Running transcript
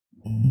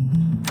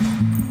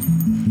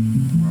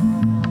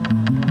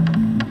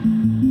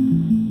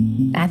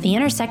At the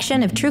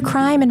intersection of true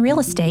crime and real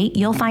estate,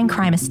 you'll find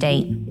Crime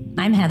Estate.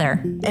 I'm Heather.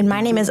 And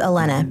my name is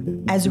Elena.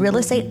 As real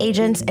estate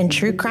agents and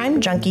true crime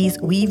junkies,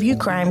 we view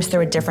crimes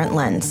through a different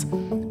lens.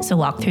 So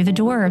walk through the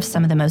door of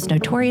some of the most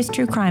notorious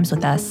true crimes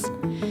with us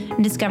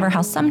and discover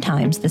how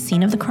sometimes the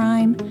scene of the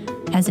crime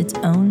has its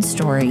own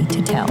story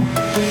to tell.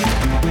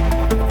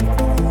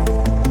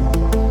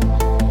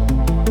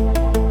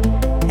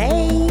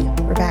 Hey,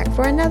 we're back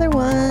for another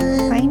one.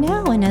 I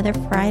know, another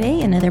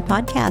Friday, another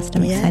podcast.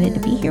 I'm excited to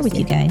be here with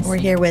you guys. We're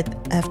here with,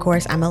 of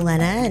course, I'm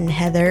Elena and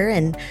Heather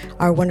and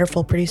our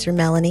wonderful producer,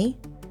 Melanie.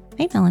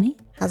 Hey, Melanie.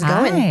 How's it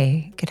going?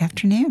 Hi, good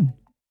afternoon.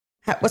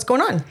 What's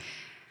going on?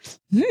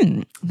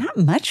 Not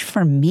much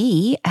for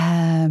me.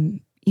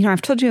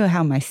 I've told you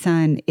how my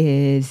son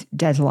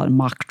does a lot of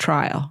mock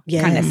trial,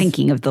 kind of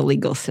thinking of the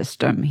legal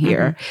system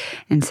here.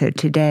 Mm-hmm. And so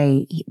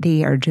today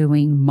they are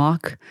doing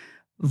mock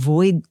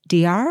voir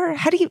dire.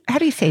 How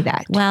do you say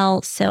that?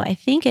 Well, so I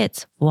think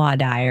it's voir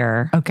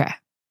dire. Okay.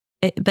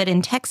 But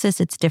in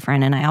Texas, it's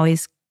different. And I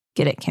always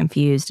get it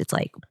confused. It's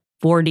like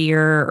voir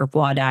dire or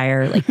voir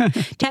dire. Like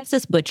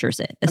Texas butchers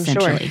it,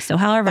 essentially. Sure. So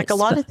however like a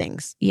lot of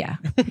things. Yeah.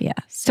 Yeah.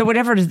 So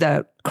whatever is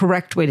the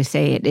correct way to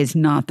say it is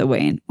not the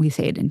way we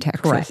say it in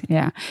Texas. Correct.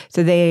 Yeah.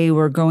 So they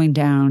were going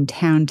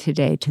downtown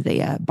today to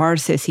the Bar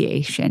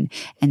Association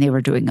and they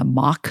were doing a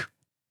mock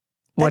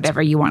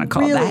whatever you want to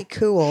call really that. Really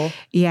cool.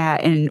 Yeah.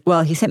 And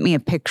well, he sent me a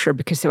picture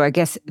because so I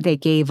guess they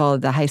gave all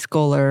of the high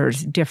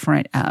schoolers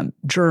different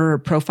juror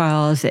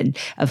profiles and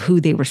of who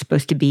they were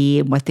supposed to be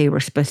and what they were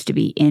supposed to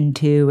be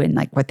into and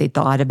like what they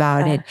thought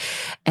about it.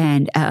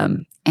 And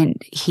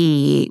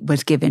he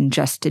was given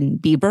Justin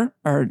Bieber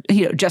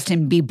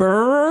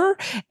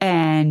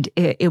and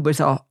it was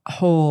a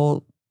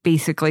whole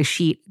basically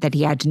sheet that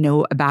he had to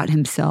know about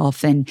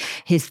himself and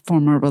his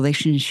former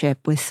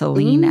relationship with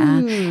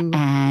Selena.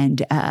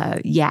 And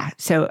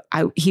so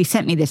he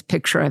sent me this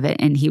picture of it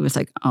and he was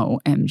like,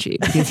 OMG,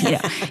 because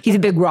he's a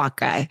big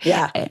rock guy.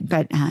 Yeah.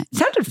 But it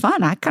sounded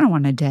fun. I kind of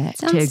wanted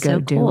to go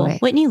do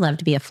it. Wouldn't you love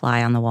to be a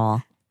fly on the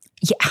wall?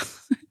 Yeah.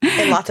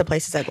 In lots of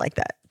places I'd like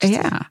that.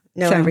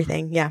 Know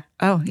everything. Yeah.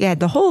 Oh, yeah.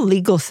 The whole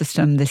legal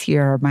system this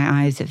year,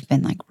 my eyes have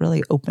been like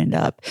really opened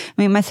up. I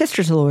mean, my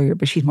sister's a lawyer,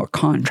 but she's more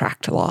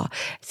contract law.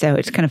 So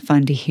it's kind of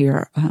fun to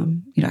hear,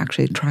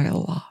 actually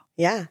trial law.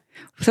 Yeah.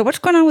 So what's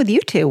going on with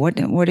you two?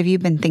 What have you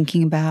been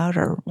thinking about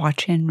or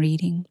watching,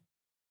 reading?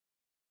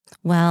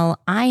 Well,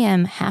 I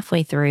am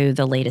halfway through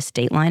the latest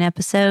Dateline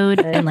episode.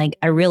 And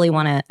I really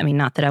want to,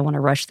 not that I want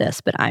to rush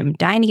this, but I'm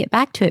dying to get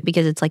back to it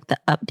because it's like the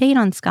update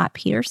on Scott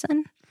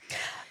Peterson.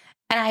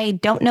 And I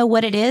don't know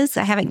what it is.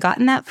 I haven't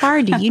gotten that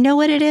far. Do you know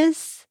what it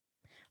is?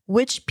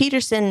 Which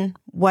Peterson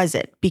was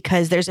it?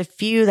 Because there's a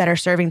few that are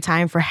serving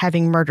time for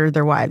having murdered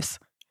their wives.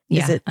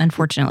 Is it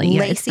unfortunately.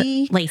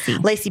 Lacey? Lacey.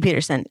 Lacey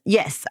Peterson.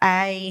 Yes,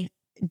 I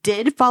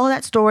did follow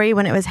that story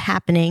when it was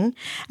happening.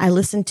 I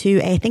listened to,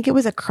 I think it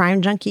was a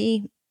Crime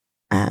Junkie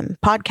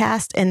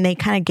podcast, and they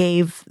kind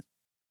of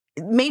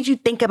made you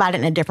think about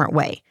it in a different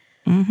way.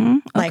 Mm-hmm.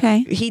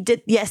 Okay. He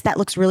did, yes, that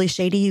looks really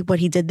shady what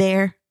he did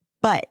there.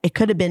 But it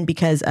could have been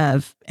because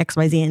of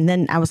XYZ. And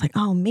then I was like,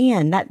 oh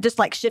man, that just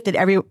shifted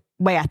every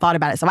way I thought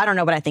about it. So I don't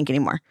know what I think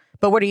anymore.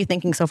 But what are you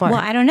thinking so far? Well,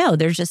 I don't know.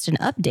 There's just an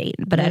update,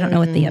 but I don't know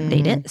what the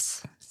update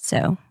is.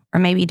 So, or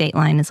maybe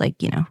Dateline is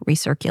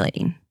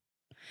recirculating.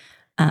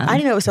 I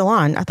didn't know it was still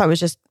on. I thought it was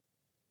just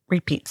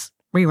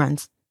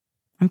reruns.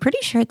 I'm pretty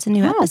sure it's a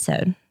new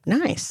episode.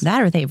 Nice.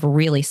 That or they've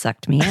really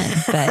sucked me in.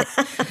 But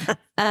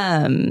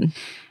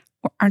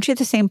aren't you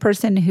the same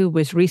person who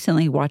was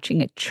recently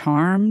watching a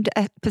Charmed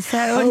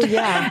episode? Oh,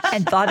 yeah.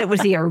 And thought it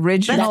was the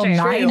original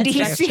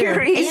 90s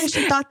series? And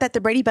she thought that the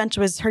Brady Bunch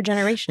was her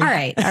generation. All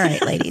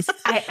right, ladies.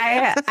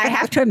 I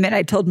have to admit,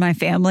 I told my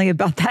family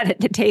about that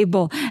at the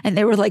table, and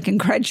they were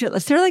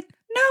incredulous. They're like,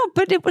 no,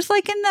 but it was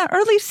in the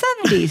early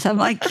 70s. I'm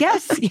like,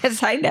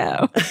 yes, I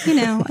know.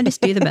 I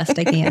just do the best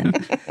I can.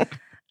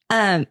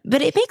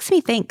 But it makes me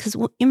think, because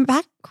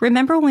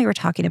remember when we were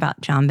talking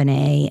about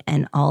JonBenet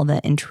and all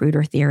the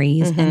intruder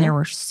theories, and there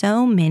were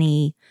so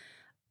many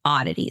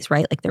oddities,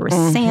 right? There was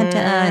Santa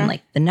and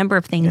the number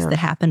of things that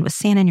happened with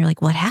Santa, and you're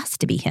like, well, it has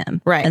to be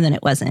him. Right. And then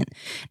it wasn't.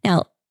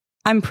 Now,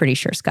 I'm pretty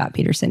sure Scott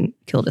Peterson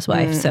killed his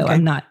wife, so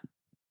I'm not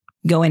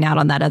going out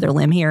on that other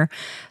limb here.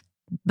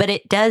 But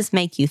it does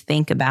make you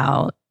think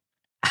about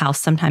how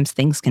sometimes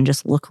things can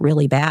just look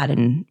really bad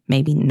and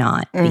maybe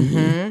not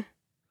be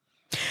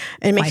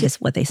it makes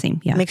what they seem.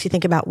 Yeah. It makes you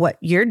think about what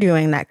you're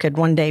doing that could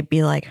one day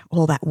be like,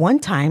 well, that one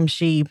time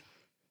she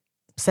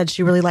said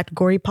she really liked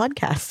gory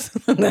podcasts.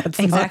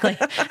 Exactly.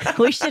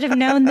 We should have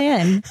known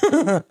then.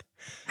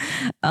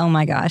 Oh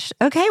my gosh.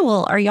 Okay.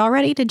 Well, are y'all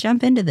ready to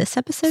jump into this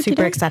episode Super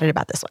today? excited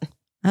about this one.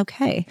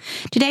 Okay.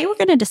 Today we're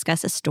going to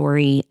discuss a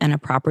story and a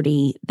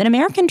property that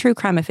American true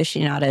crime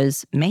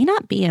aficionados may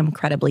not be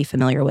incredibly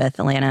familiar with,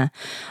 Atlanta,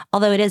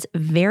 although it is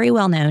very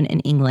well known in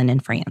England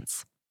and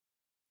France.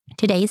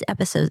 Today's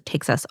episode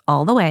takes us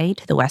all the way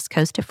to the west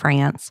coast of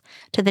France,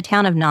 to the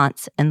town of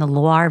Nantes in the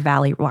Loire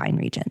Valley wine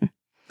region.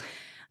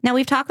 Now,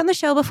 we've talked on the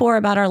show before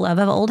about our love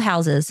of old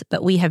houses,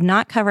 but we have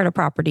not covered a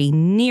property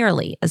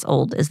nearly as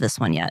old as this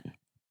one yet.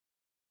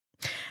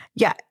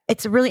 Yeah,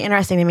 it's really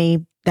interesting to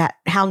me that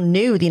how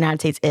new the United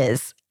States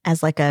is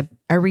as like a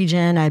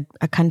region,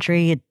 a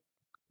country.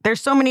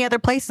 There's so many other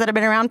places that have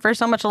been around for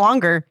so much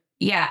longer.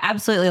 Yeah,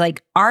 absolutely.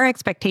 Like our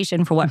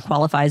expectation for what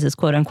qualifies as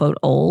quote unquote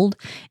old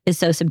is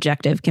so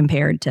subjective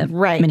compared to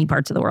many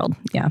parts of the world.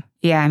 Yeah.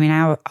 Yeah. I mean,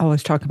 I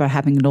always talk about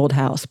having an old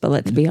house, but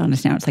let's be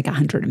honest now, it's like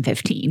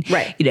 115.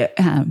 Right. You know,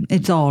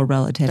 it's all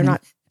relative. They're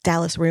not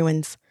Dallas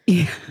ruins.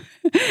 Yeah.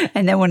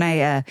 And then when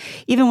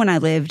even when I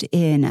lived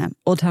in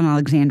Old Town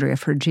Alexandria,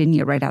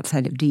 Virginia, right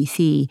outside of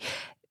D.C.,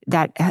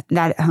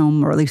 that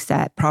home, or at least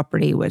that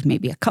property, was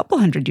maybe a couple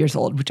hundred years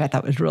old, which I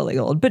thought was really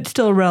old, but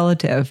still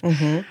relative.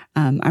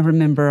 Mm-hmm. I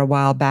remember a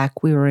while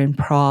back we were in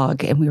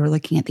Prague and we were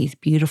looking at these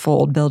beautiful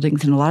old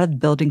buildings, and a lot of the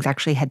buildings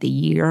actually had the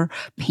year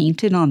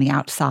painted on the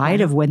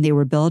outside of when they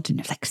were built, and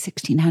it's like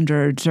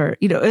 1600s or,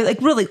 you know,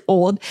 like really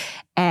old.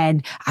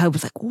 And I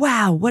was like,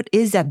 wow, what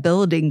is that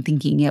building?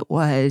 Thinking it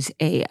was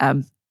a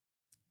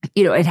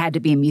you know, it had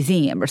to be a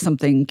museum or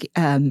something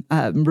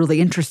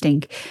really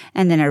interesting.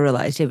 And then I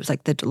realized it was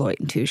like the Deloitte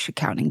and Touche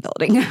accounting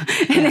building.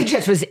 And it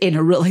just was in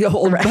a really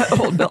old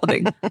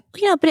building.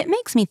 You know, but it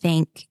makes me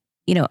think,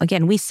 you know,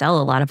 again, we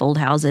sell a lot of old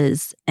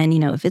houses. And, you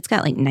know, if it's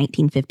got like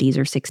 1950s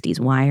or 60s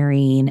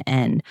wiring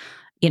and,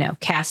 you know,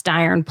 cast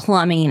iron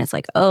plumbing, it's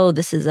like, oh,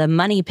 this is a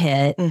money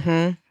pit.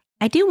 Mm-hmm.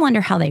 I do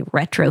wonder how they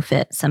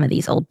retrofit some of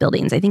these old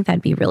buildings. I think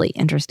that'd be really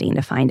interesting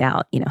to find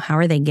out, you know, how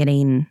are they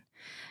getting,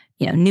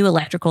 you know, new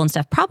electrical and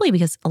stuff, probably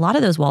because a lot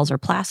of those walls are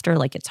plaster.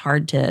 Like it's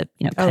hard to,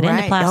 you know, cut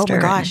into plaster. Oh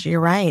my gosh,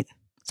 you're right.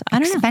 So I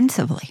don't know.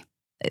 Expensively.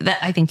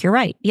 I think you're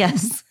right.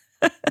 Yes.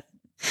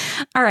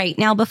 All right.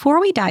 Now,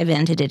 before we dive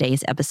into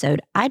today's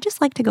episode, I'd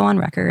just like to go on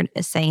record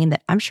as saying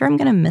that I'm sure I'm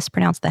going to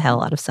mispronounce the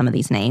hell out of some of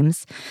these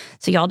names.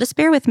 So y'all just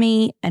bear with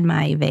me and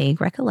my vague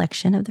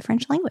recollection of the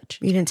French language.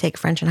 You didn't take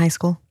French in high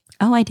school?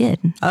 Oh, I did.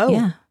 Oh,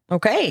 yeah.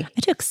 Okay.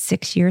 I took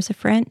 6 years of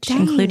French,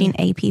 Dang. including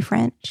AP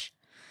French.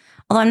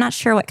 Although I'm not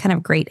sure what kind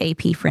of great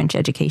AP French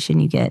education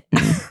you get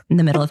in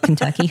the middle of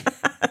Kentucky.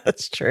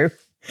 That's true.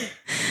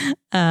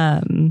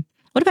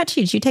 What about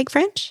you? Did you take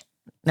French?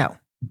 No.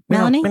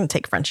 Melanie? We didn't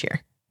take French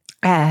here.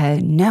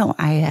 No,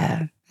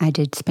 I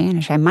did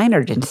Spanish. I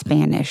minored in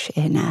Spanish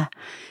in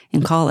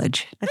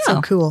college. That's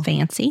so cool.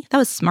 Fancy. That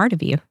was smart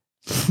of you.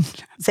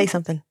 Say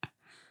something.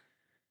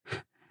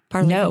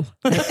 No.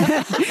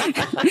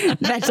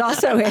 That's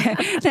also,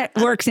 that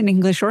works in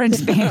English or in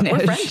Spanish. Or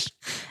French.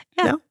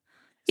 Yeah. No?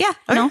 Yeah,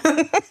 no.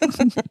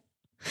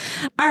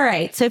 All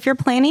right. So if you're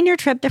planning your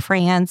trip to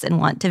France and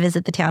want to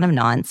visit the town of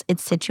Nantes,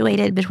 it's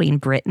situated between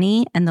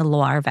Brittany and the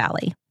Loire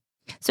Valley.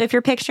 So if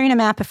you're picturing a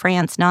map of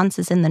France, Nantes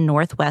is in the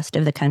northwest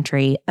of the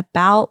country,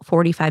 about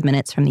 45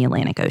 minutes from the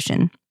Atlantic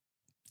Ocean.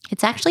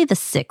 It's actually the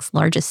 6th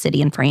largest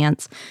city in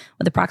France,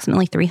 with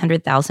approximately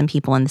 300,000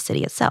 people in the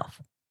city itself.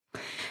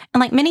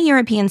 And like many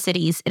European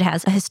cities, it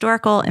has a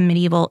historical and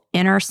medieval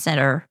inner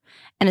center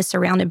and is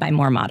surrounded by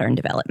more modern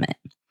development.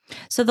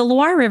 So the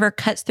Loire River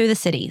cuts through the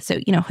city. So,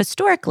 you know,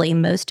 historically,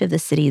 most of the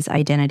city's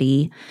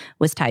identity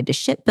was tied to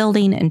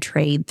shipbuilding and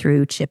trade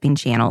through shipping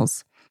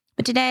channels.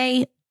 But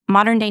today,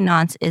 modern day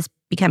Nantes is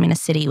becoming a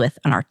city with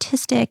an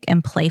artistic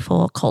and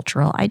playful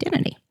cultural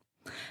identity.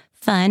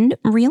 Fun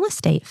real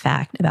estate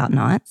fact about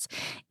Nantes: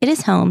 it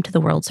is home to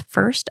the world's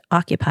first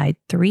occupied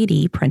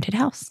 3D printed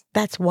house.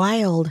 That's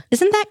wild.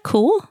 Isn't that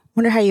cool?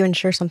 Wonder how you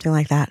insure something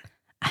like that.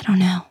 I don't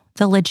know.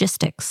 The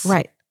logistics.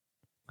 Right.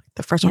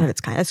 The first one of its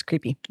kind. That's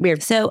creepy.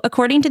 Weird. So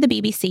according to the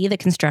BBC, the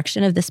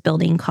construction of this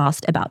building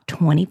cost about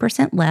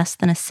 20% less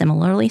than a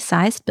similarly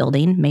sized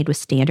building made with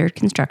standard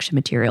construction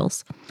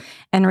materials.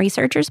 And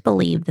researchers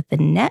believe that the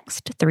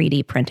next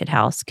 3D printed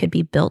house could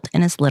be built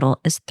in as little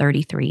as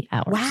 33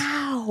 hours.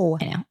 Wow.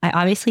 I know. I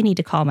obviously need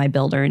to call my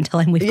builder and tell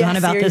him we've gone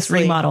about this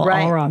remodel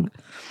all wrong.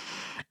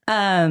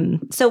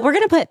 So we're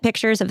going to put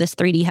pictures of this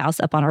 3D house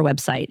up on our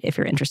website if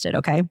you're interested,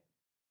 okay?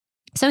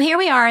 So here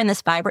we are in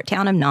this vibrant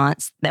town of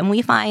Nantes. Then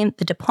we find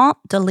the Dupont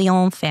de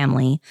Ligonnes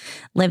family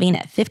living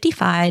at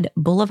 55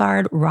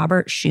 Boulevard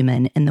Robert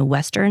Schuman in the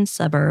western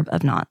suburb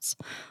of Nantes.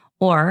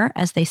 Or,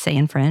 as they say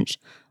in French,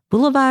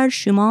 Boulevard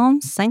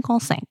Schuman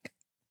 55.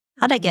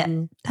 How'd I get?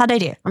 How'd I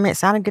do? I mean, it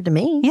sounded good to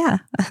me. Yeah.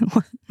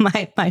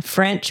 my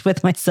French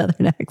with my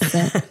Southern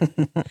accent.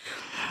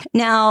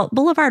 Now,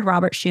 Boulevard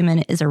Robert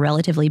Schuman is a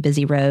relatively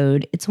busy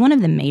road. It's one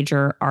of the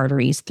major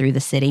arteries through the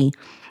city.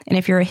 And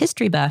if you're a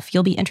history buff,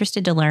 you'll be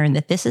interested to learn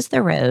that this is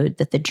the road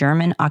that the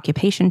German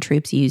occupation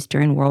troops used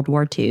during World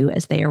War II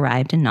as they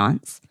arrived in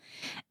Nantes.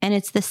 And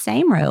it's the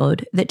same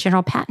road that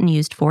General Patton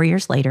used 4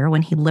 years later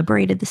when he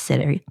liberated the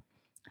city,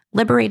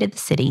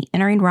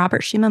 entering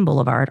Robert Schuman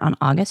Boulevard on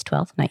August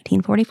 12th,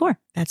 1944.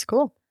 That's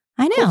cool.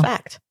 I know. Cool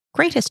fact.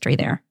 Great history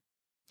there.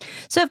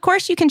 So, of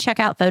course, you can check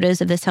out photos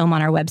of this home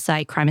on our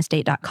website,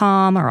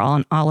 crimeestate.com, or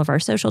on all of our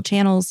social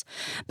channels.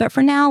 But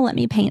for now, let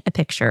me paint a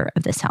picture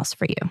of this house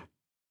for you.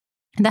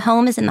 The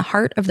home is in the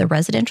heart of the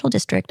residential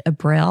district of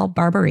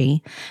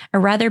Braille-Barberie, a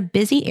rather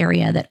busy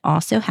area that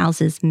also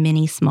houses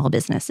many small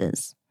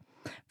businesses.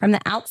 From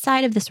the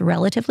outside of this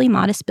relatively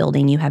modest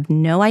building, you have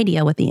no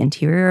idea what the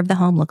interior of the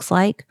home looks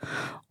like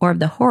or of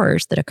the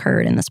horrors that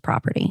occurred in this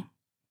property.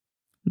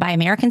 By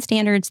American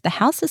standards, the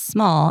house is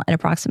small at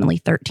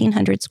approximately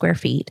 1,300 square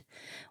feet,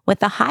 with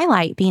the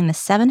highlight being the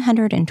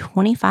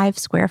 725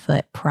 square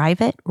foot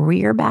private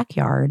rear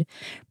backyard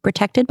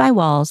protected by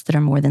walls that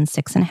are more than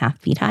 6.5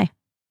 feet high.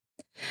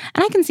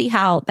 And I can see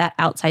how that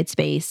outside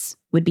space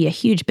would be a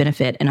huge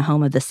benefit in a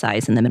home of this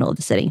size in the middle of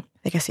the city. I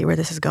think I see where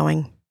this is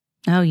going.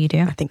 Oh, you do?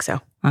 I think so.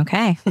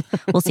 Okay.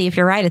 We'll see if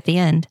you're right at the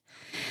end.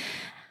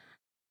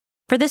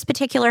 For this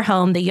particular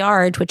home, the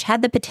yard, which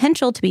had the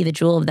potential to be the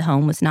jewel of the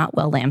home, was not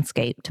well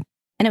landscaped.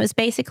 And it was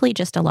basically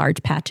just a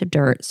large patch of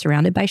dirt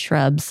surrounded by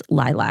shrubs,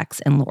 lilacs,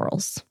 and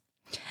laurels.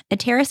 A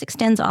terrace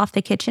extends off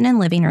the kitchen and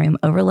living room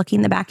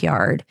overlooking the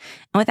backyard.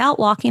 And without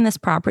walking this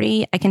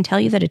property, I can tell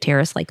you that a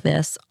terrace like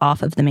this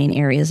off of the main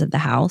areas of the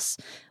house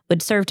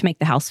would serve to make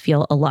the house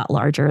feel a lot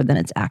larger than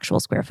its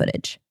actual square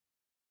footage.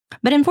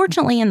 But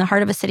unfortunately, in the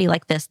heart of a city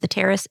like this, the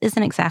terrace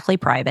isn't exactly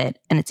private,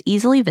 and it's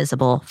easily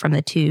visible from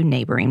the two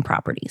neighboring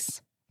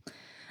properties.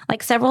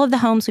 Like several of the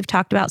homes we've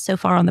talked about so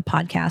far on the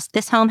podcast,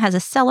 this home has a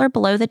cellar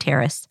below the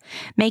terrace,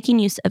 making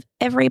use of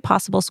every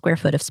possible square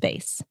foot of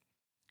space.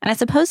 And I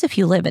suppose if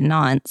you live in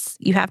Nantes,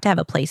 you have to have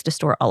a place to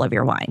store all of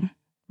your wine,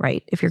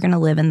 right? If you're going to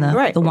live in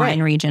the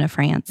wine region of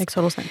France. Makes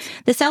total sense.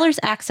 The cellar's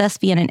accessed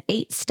via an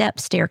 8-step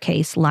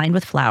staircase lined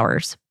with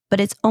flowers, but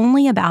it's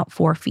only about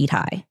 4 feet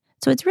high.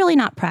 So it's really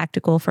not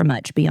practical for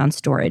much beyond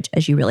storage,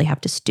 as you really have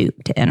to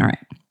stoop to enter it.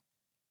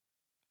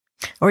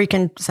 Or you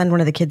can send one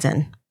of the kids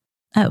in.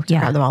 Oh, yeah.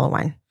 Grab them all the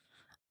wine.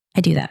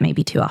 I do that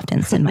maybe too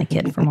often, send my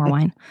kid for more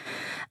wine.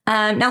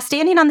 Now,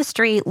 standing on the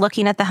street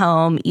looking at the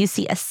home, you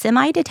see a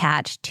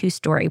semi-detached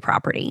 2-story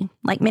property.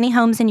 Like many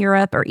homes in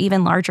Europe or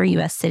even larger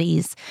U.S.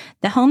 cities,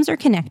 the homes are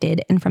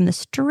connected, and from the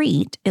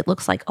street, it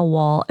looks like a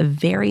wall of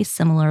very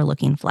similar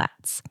looking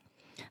flats.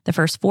 The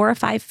first 4 or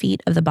 5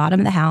 feet of the bottom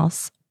of the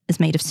house is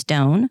made of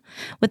stone,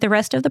 with the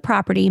rest of the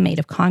property made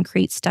of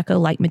concrete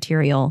stucco-like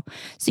material.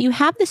 So you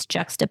have this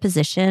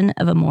juxtaposition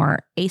of a more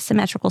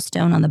asymmetrical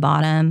stone on the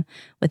bottom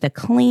with a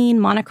clean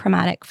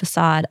monochromatic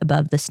facade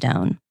above the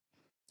stone.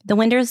 The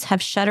windows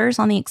have shutters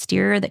on the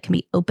exterior that can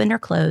be opened or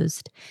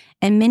closed,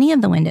 and many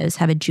of the windows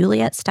have a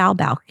Juliet-style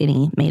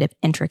balcony made of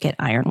intricate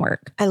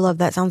ironwork. I love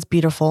that. Sounds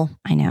beautiful.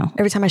 I know.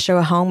 Every time I show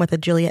a home with a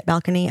Juliet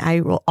balcony,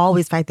 I will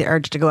always fight the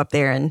urge to go up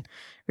there and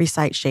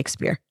recite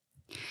Shakespeare.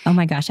 Oh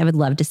my gosh, I would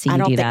love to see you do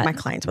that. I don't think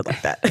my clients would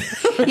like that.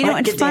 You know,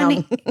 it's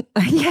funny.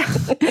 Yeah,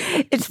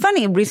 it's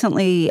funny.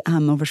 Recently,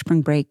 over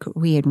spring break,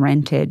 we had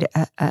rented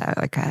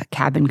like a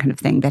cabin kind of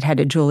thing that had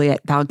a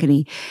Juliet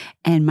balcony,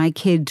 and my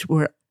kids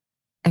were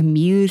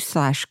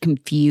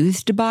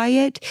amused/confused by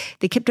it.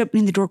 They kept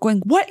opening the door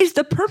going, "What is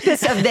the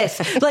purpose of this?"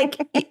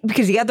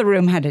 Because the other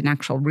room had an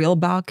actual real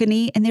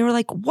balcony, and they were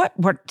like, what?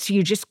 So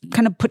you just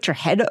kind of put your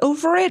head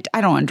over it?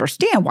 I don't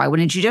understand. Why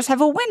wouldn't you just have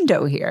a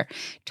window here?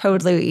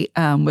 Totally,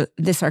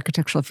 this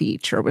architectural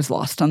feature was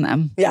lost on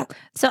them. Yeah.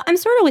 So I'm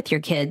sort of with your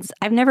kids.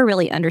 I've never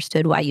really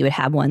understood why you would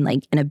have one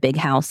like in a big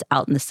house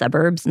out in the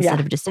suburbs instead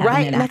of just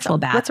having an actual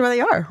bath. That's where they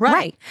are.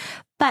 Right.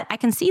 But I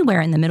can see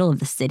where in the middle of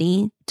the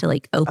city to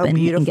like open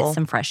and get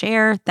some fresh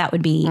air, that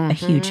would be a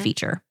huge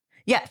feature.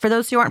 Yeah. For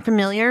those who aren't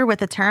familiar with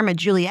the term, a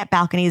Juliet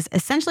balcony is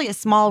essentially a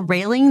small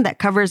railing that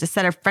covers a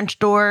set of French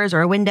doors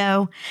or a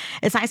window.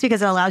 It's nice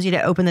because it allows you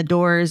to open the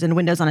doors and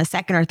windows on a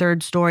second or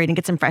third story and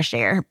get some fresh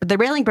air. But the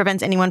railing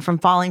prevents anyone from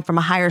falling from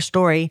a higher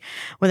story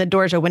when the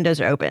doors or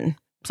windows are open.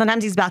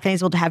 Sometimes these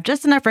balconies will have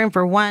just enough room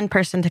for one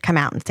person to come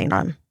out and stand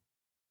on them.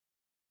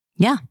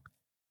 Yeah.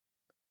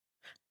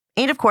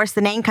 And of course,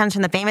 the name comes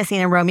from the famous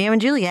scene in Romeo and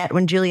Juliet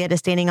when Juliet is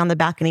standing on the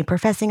balcony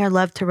professing her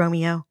love to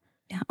Romeo.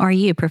 Are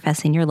you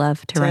professing your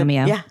love to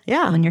Romeo?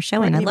 Yeah. When you're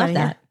showing, I love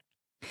that.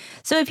 Yeah.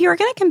 So if you were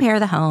going to compare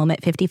the home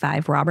at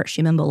 55 Robert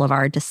Schuman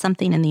Boulevard to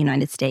something in the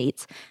United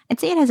States,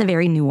 I'd say it has a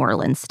very New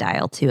Orleans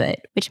style to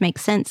it, which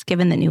makes sense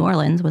given that New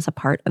Orleans was a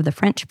part of the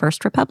French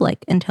First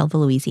Republic until the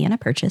Louisiana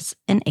Purchase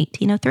in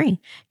 1803.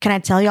 Can I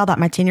tell y'all that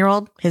my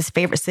 10-year-old, his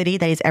favorite city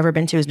that he's ever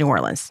been to is New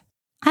Orleans?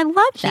 I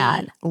love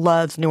that. He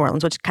loves New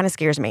Orleans, which kind of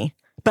scares me.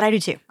 But I do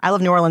too. I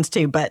love New Orleans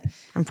too, but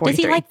I'm 43.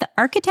 Does he like the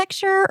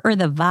architecture or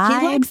the vibe?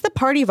 He likes the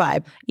party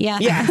vibe. Yeah.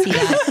 I can see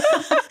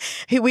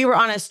that. We were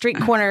on a street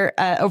corner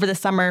over the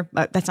summer.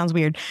 That sounds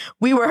weird.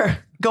 We were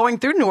going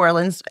through New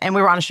Orleans and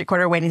we were on a street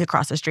corner waiting to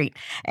cross the street.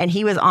 And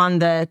he was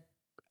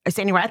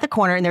standing right at the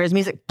corner and there was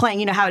music playing.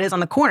 You know how it is on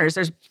the corners.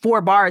 There's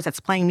 4 bars that's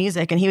playing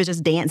music and he was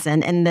just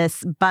dancing. And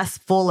this bus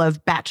full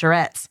of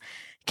bachelorettes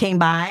came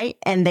by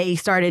and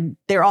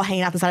they're all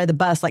hanging out the side of the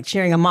bus, like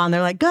cheering him on.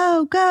 They're like,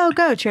 go, go,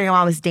 go, cheering him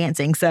on. Was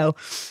dancing. So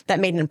that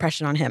made an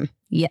impression on him.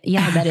 Yeah,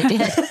 I bet it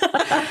did.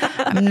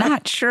 I'm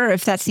not sure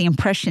if that's the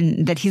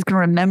impression that he's going to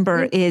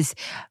remember is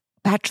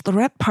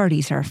bachelorette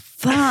parties are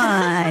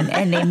fun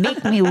and they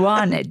make me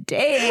want to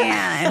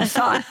dance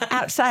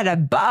outside a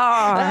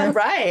bar.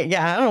 Right.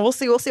 Yeah. I don't know. We'll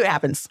see what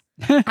happens.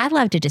 I'd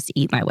love to just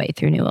eat my way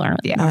through New Orleans.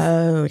 Yeah.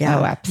 Oh, yeah.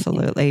 Oh,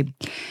 absolutely.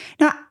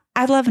 Now,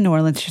 I love New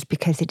Orleans just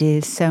because it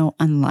is so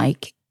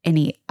unlike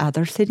any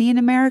other city in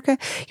America.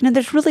 You know,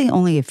 there's really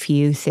only a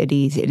few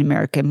cities in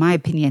America, in my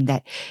opinion,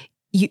 that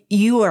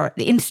you are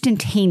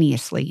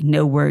instantaneously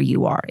know where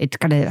you are. It's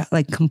got a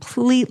like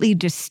completely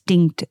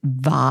distinct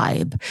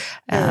vibe.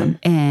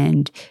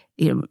 And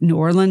New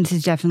Orleans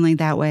is definitely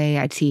that way.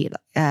 I'd see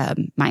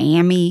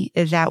Miami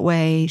is that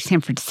way.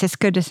 San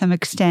Francisco to some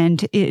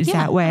extent is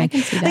that way. I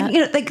can see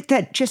that. Like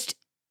that just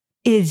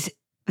is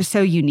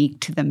so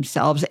unique to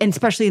themselves, and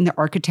especially in the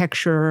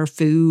architecture,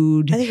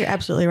 food. I think you're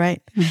absolutely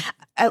right.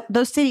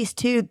 Those cities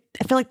too,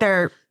 I feel like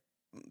they're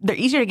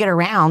easier to get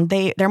around.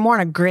 They're more on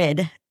a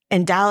grid,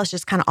 and Dallas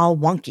just kind of all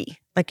wonky.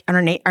 Like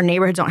our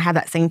neighborhoods don't have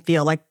that same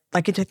feel. Like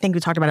I think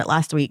we talked about it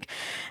last week.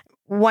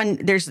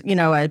 There's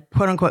a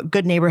quote unquote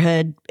good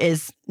neighborhood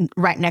is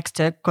right next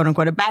to quote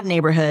unquote a bad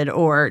neighborhood,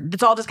 or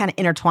it's all just kind of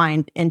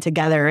intertwined in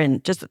together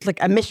and just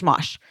like a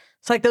mishmash.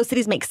 So like those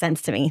cities make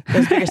sense to me.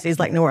 Those bigger cities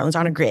like New Orleans are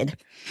on a grid.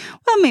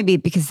 Well, maybe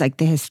because like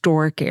the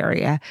historic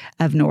area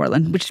of New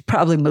Orleans, which is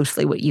probably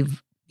mostly what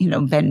you've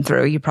been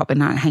through. You're probably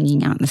not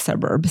hanging out in the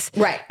suburbs.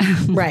 Right.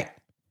 Right.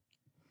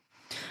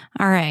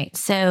 All right.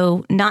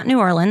 So not New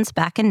Orleans,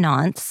 back in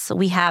Nantes,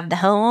 we have the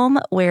home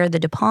where the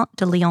Dupont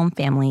de Ligonnes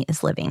family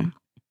is living.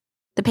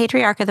 The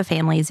patriarch of the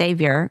family,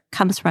 Xavier,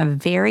 comes from a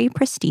very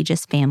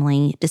prestigious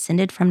family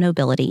descended from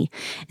nobility,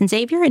 and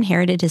Xavier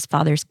inherited his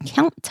father's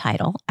count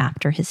title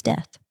after his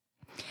death.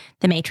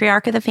 The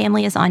matriarch of the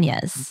family is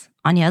Agnès.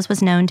 Agnès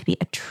was known to be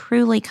a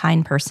truly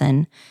kind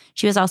person.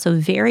 She was also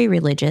very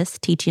religious,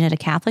 teaching at a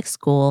Catholic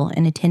school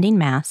and attending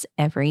Mass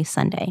every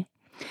Sunday.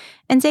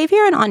 And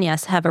Xavier and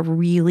Agnès have a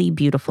really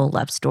beautiful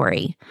love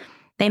story.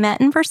 They met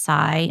in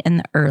Versailles in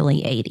the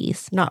early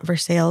 80s. Not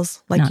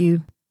Versailles, like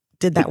you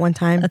did that one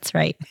time. That's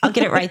right. I'll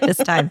get it right this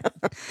time.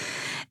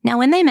 Now,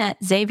 when they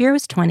met, Xavier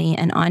was 20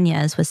 and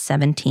Agnès was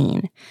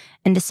 17.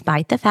 And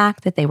despite the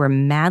fact that they were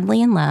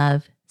madly in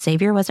love,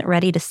 Xavier wasn't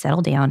ready to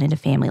settle down into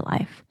family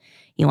life.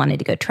 He wanted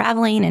to go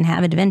traveling and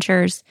have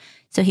adventures,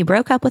 so he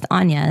broke up with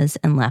Agnès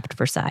and left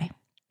Versailles.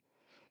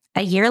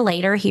 A year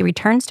later, he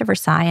returns to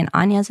Versailles and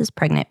Agnès is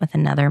pregnant with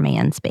another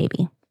man's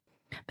baby.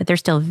 But they're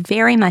still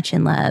very much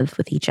in love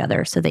with each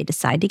other, so they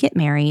decide to get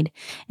married,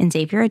 and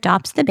Xavier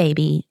adopts the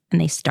baby,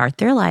 and they start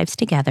their lives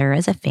together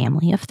as a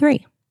family of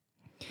 3.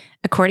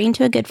 According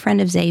to a good friend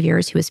of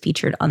Xavier's who was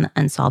featured on the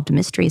Unsolved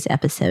Mysteries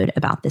episode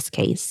about this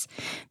case,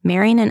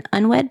 marrying an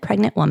unwed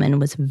pregnant woman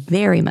was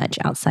very much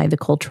outside the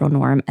cultural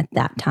norm at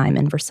that time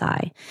in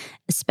Versailles,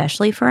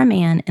 especially for a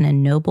man in a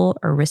noble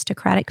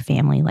aristocratic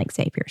family like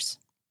Xavier's.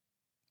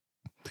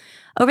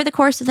 Over the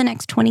course of the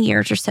next 20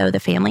 years or so, the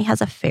family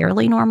has a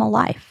fairly normal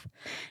life.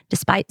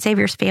 Despite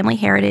Xavier's family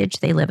heritage,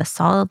 they live a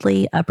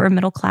solidly upper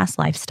middle class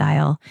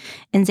lifestyle,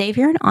 and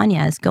Xavier and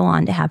Agnès go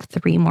on to have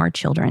 3 more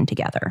children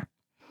together.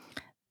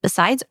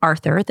 Besides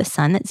Arthur, the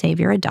son that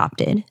Xavier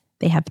adopted,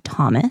 they have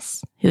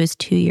Thomas, who is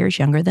 2 years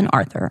younger than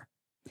Arthur.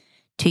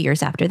 2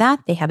 years after that,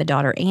 they have a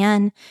daughter,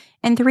 Anne,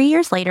 and 3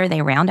 years later,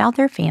 they round out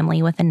their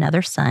family with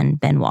another son,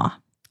 Benoit.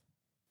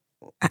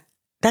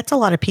 That's a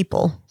lot of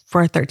people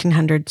for a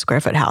 1,300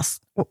 square foot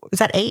house. Is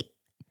that 8?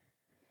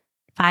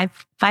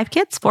 5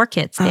 kids? 4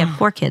 kids. They have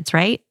 4 kids,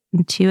 right?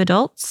 And 2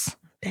 adults.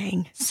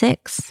 Dang.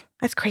 6.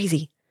 That's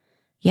crazy.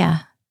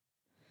 Yeah.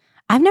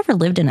 I've never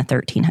lived in a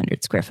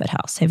 1,300 square foot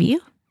house. Have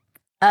you?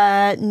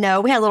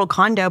 No, we had a little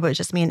condo, but it was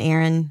just me and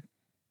Aaron.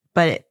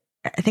 But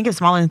I think it was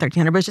smaller than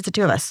 1,300, but it's just the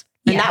 2 of us.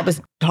 And that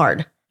was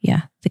hard.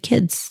 Yeah. The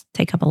kids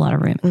take up a lot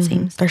of room, it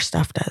seems. Their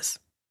stuff does.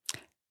 I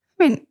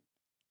mean,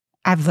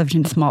 I've lived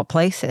in small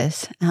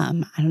places.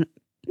 Some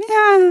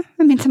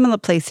of the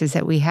places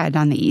that we had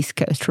on the East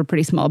Coast were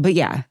pretty small. But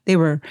yeah, they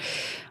were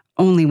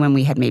only when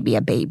we had maybe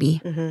a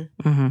baby.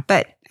 Mm-hmm. Mm-hmm.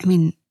 But I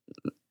mean,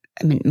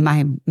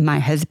 my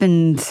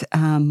husband's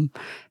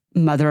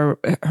mother,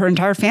 her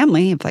entire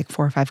family of like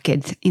 4 or 5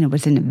 kids,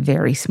 was in a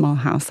very small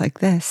house like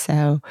this.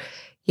 So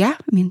yeah,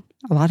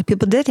 a lot of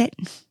people did it.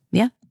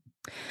 Yeah.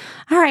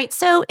 All right.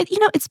 So,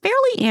 it's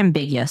fairly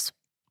ambiguous.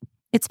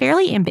 It's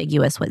fairly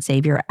ambiguous what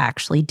Xavier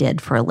actually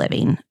did for a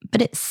living,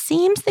 but it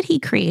seems that he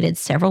created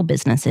several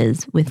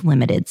businesses with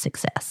limited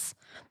success.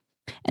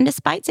 And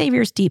despite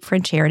Xavier's deep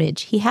French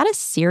heritage, he had a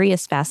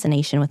serious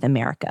fascination with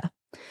America.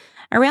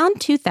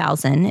 Around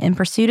 2000, in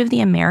pursuit of the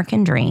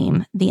American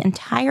dream, the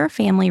entire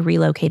family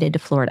relocated to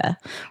Florida,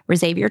 where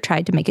Xavier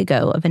tried to make a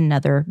go of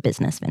another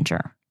business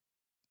venture.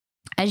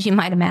 As you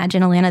might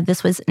imagine, Alana,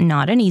 this was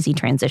not an easy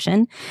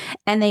transition,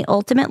 and they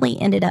ultimately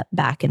ended up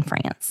back in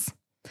France.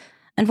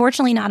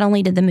 Unfortunately, not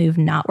only did the move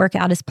not work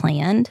out as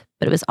planned,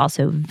 but it was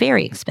also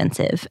very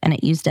expensive, and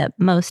it used up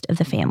most of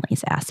the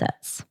family's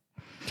assets.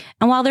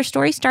 And while their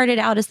story started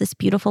out as this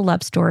beautiful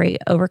love story,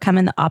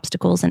 overcoming the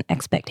obstacles and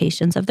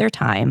expectations of their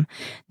time,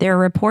 there are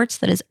reports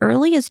that as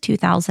early as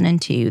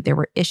 2002, there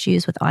were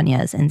issues with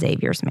Agnès and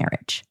Xavier's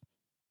marriage.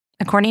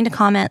 According to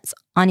comments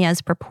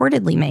Agnès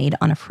purportedly made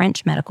on a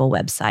French medical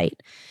website,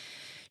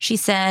 she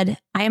said,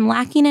 "I am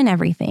lacking in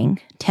everything: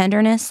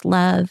 tenderness,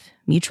 love,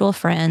 mutual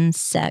friends,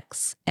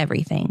 sex,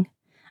 everything.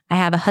 I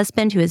have a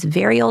husband who is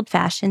very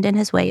old-fashioned in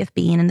his way of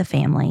being in the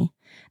family.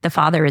 The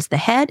father is the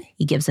head.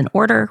 He gives an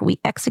order.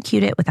 We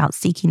execute it without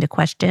seeking to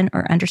question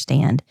or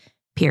understand,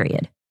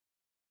 period."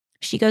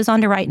 She goes on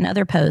to write in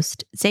other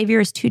posts, Xavier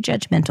is too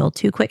judgmental,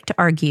 too quick to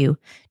argue,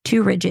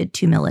 too rigid,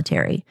 too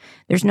military.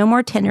 There's no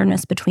more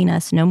tenderness between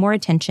us, no more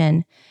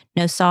attention,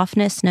 no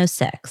softness, no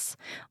sex.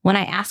 When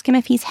I ask him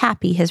if he's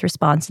happy, his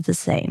response is the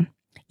same.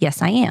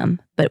 Yes, I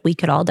am, but we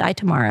could all die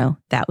tomorrow.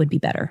 That would be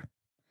better.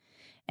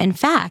 In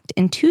fact,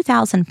 in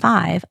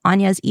 2005,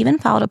 Agnes even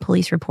filed a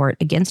police report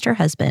against her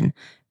husband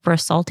for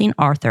assaulting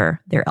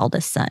Arthur, their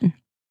eldest son.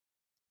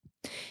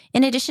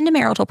 In addition to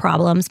marital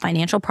problems,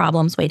 financial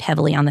problems weighed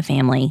heavily on the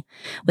family,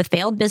 with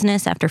failed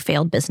business after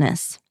failed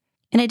business.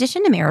 In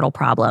addition to marital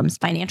problems,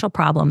 financial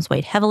problems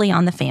weighed heavily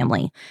on the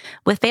family.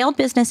 With failed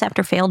business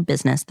after failed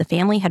business, the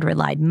family had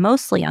relied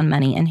mostly on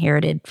money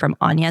inherited from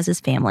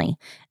Agnes's family,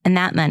 and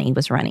that money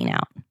was running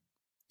out.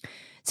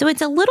 So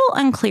it's a little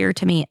unclear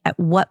to me at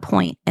what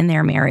point in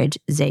their marriage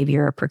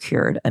Xavier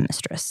procured a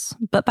mistress.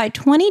 But by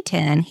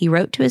 2010, he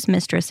wrote to his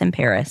mistress in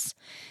Paris,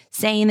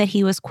 saying that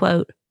he was,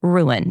 quote,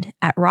 ruined,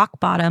 at rock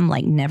bottom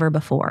like never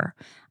before.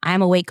 I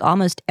am awake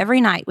almost every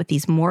night with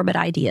these morbid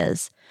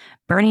ideas,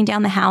 burning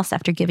down the house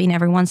after giving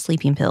everyone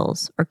sleeping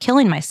pills, or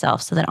killing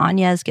myself so that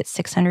Agnes gets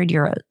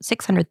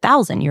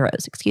 600,000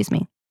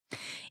 euros.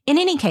 In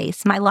any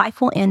case, my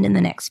life will end in the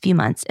next few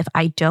months if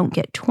I don't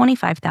get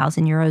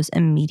 25,000 euros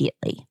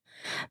immediately.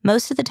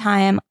 Most of the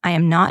time, I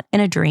am not in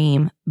a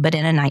dream, but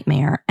in a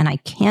nightmare, and I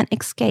can't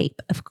escape,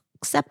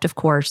 except, of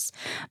course,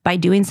 by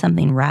doing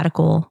something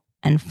radical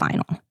and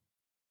final.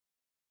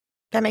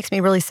 That makes me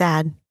really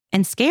sad.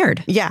 And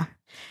scared. Yeah.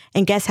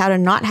 And guess how to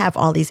not have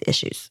all these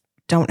issues?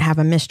 Don't have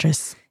a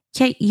mistress.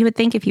 Yeah, you would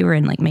think if you were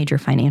in like major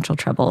financial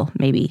trouble,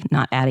 maybe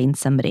not adding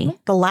somebody.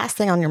 The last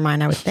thing on your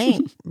mind, I would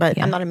think. But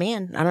Yeah. I'm not a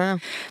man. I don't know.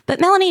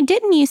 But Melanie,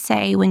 didn't you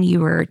say when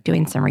you were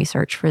doing some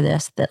research for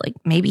this that like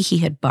maybe he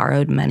had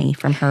borrowed money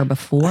from her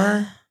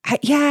before?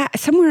 Yeah,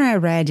 somewhere I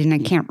read, and I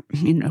can't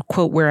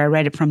quote where I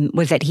read it from,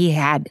 was that he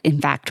had,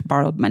 in fact,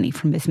 borrowed money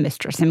from his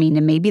mistress. I mean,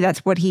 and maybe that's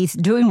what he's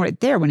doing right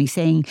there when he's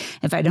saying,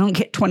 if I don't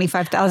get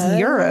 25,000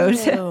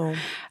 euros,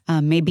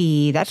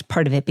 maybe that's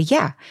part of it. But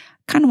yeah,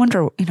 kind of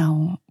wonder,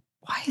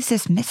 why is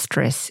this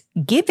mistress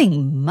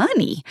giving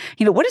money?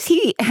 What is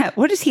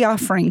he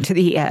offering to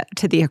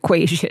the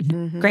equation?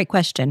 Mm-hmm. Great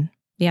question.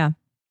 Yeah.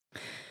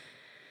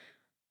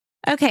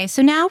 Okay,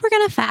 so now we're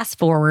going to fast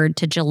forward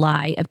to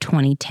July of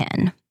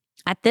 2010.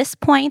 At this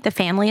point, the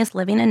family is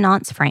living in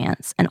Nantes,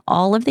 France, and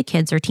all of the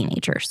kids are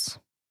teenagers.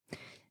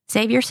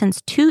 Xavier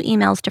sends 2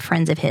 emails to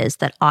friends of his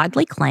that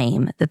oddly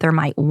claim that there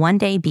might one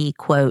day be,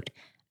 quote,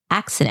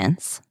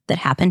 accidents that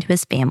happen to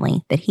his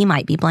family that he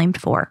might be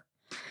blamed for.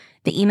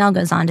 The email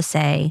goes on to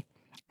say,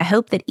 I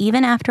hope that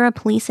even after a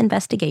police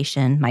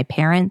investigation, my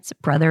parents,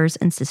 brothers,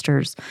 and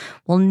sisters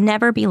will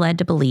never be led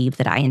to believe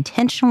that I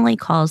intentionally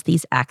caused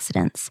these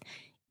accidents,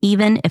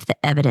 even if the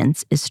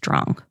evidence is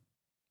strong.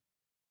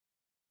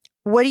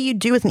 What do you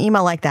do with an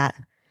email like that?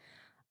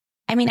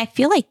 I mean, I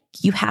feel like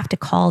you have to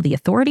call the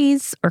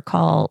authorities or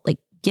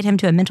get him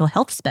to a mental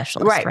health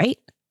specialist, right?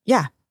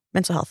 Yeah,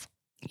 mental health.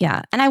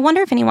 Yeah. And I wonder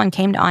if anyone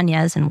came to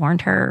Agnes and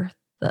warned her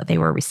that they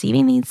were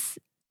receiving these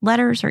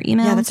letters or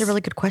emails. Yeah, that's a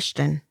really good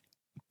question.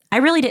 I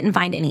really didn't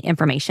find any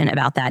information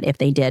about that if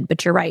they did,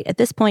 but you're right. At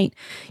this point,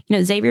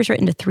 Xavier's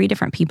written to 3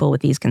 different people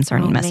with these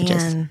concerning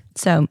messages. Man.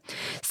 So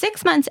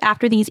 6 months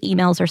after these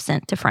emails are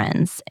sent to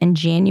friends, in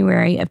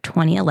January of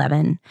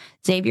 2011,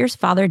 Xavier's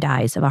father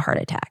dies of a heart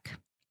attack.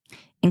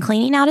 In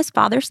cleaning out his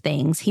father's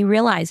things, he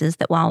realizes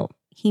that while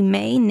he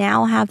may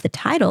now have the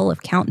title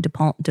of Count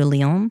Dupont de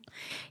Ligonnes,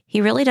 he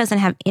really doesn't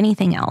have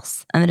anything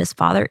else, and that his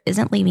father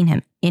isn't leaving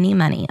him any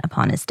money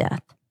upon his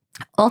death.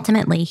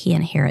 Ultimately, he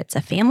inherits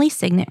a family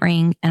signet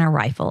ring and a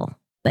rifle,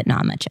 but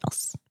not much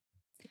else.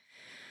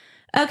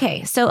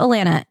 Okay, so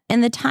Alana,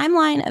 in the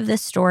timeline of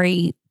this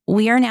story,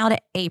 we are now to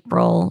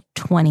April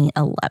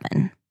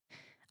 2011.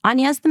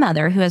 Agnes, the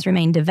mother, who has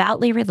remained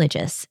devoutly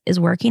religious,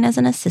 is working as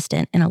an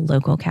assistant in a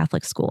local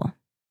Catholic school.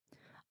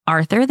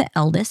 Arthur, the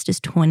eldest, is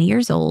 20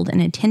 years old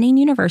and attending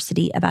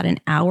university about an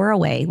hour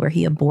away where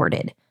he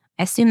aborted.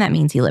 I assume that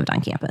means he lived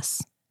on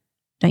campus.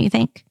 Don't you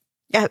think?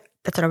 Yeah,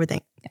 that's what I would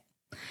think.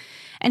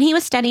 And he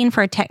was studying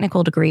for a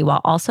technical degree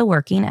while also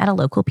working at a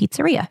local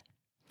pizzeria.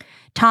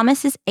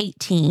 Thomas is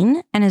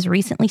 18 and has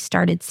recently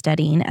started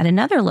studying at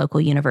another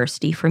local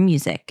university for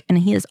music, and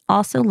he is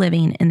also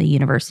living in the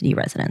university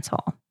residence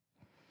hall.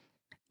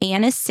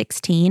 Anne is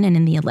 16 and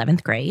in the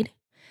 11th grade.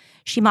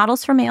 She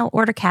models for mail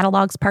order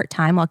catalogs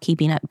part-time while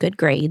keeping up good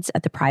grades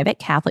at the private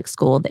Catholic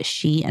school that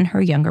she and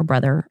her younger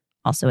brother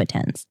also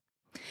attends.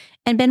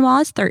 And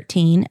Benoit is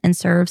 13 and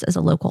serves as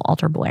a local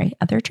altar boy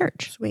at their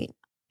church. Sweet.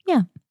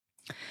 Yeah.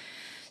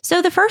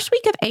 So the first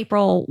week of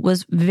April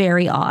was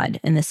very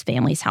odd in this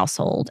family's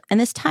household, and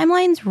this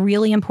timeline's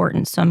really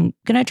important, so I'm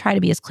going to try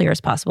to be as clear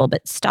as possible,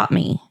 but stop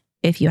me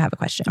if you have a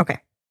question.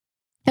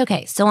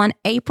 Okay, so on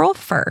April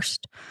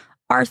 1st,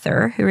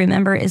 Arthur, who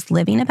remember is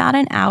living about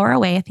an hour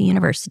away at the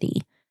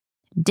university,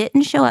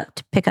 didn't show up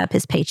to pick up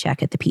his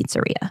paycheck at the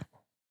pizzeria,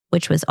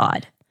 which was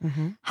odd.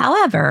 Mm-hmm.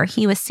 However,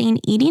 he was seen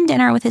eating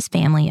dinner with his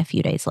family a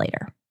few days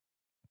later.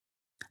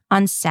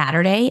 On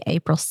Saturday,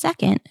 April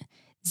 2nd,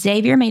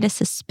 Xavier made a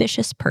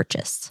suspicious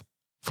purchase,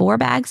 4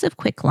 bags of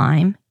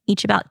quicklime,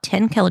 each about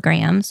 10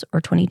 kilograms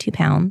or 22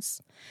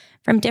 pounds,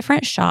 from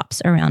different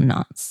shops around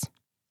Nantes.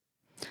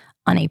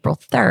 On April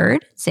 3rd,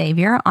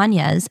 Xavier,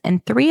 Agnès,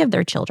 and 3 of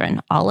their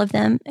children, all of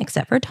them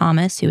except for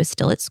Thomas, who was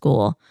still at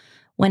school,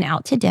 went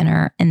out to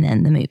dinner and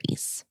then the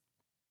movies.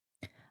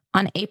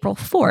 On April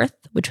 4th,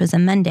 which was a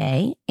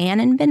Monday, Anne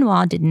and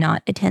Benoit did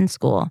not attend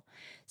school,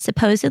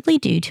 supposedly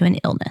due to an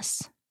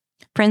illness.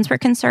 Friends were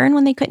concerned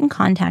when they couldn't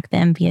contact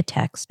them via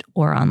text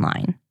or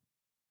online.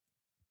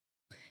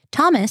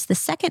 Thomas, the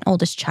second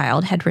oldest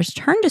child, had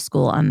returned to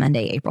school on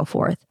Monday, April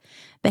 4th,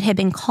 but had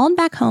been called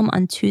back home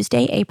on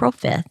Tuesday, April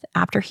 5th,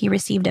 after he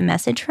received a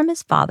message from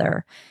his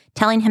father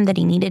telling him that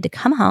he needed to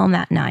come home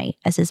that night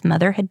as his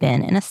mother had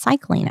been in a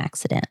cycling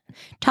accident.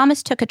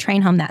 Thomas took a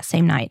train home that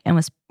same night and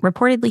was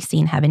reportedly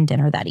seen having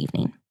dinner that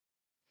evening.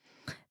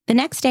 The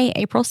next day,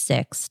 April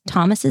 6th,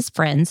 Thomas's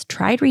friends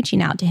tried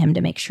reaching out to him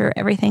to make sure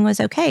everything was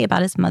okay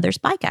about his mother's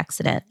bike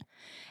accident.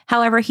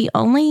 However, he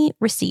only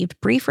received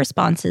brief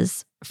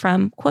responses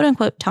from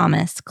quote-unquote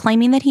Thomas,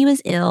 claiming that he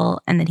was ill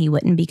and that he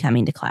wouldn't be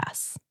coming to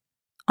class.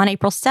 On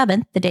April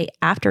 7th, the day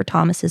after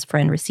Thomas's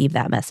friend received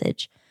that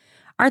message,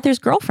 Arthur's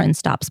girlfriend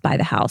stops by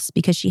the house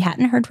because she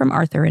hadn't heard from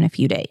Arthur in a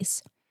few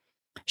days.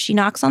 She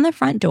knocks on the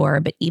front door,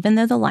 but even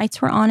though the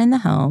lights were on in the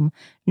home,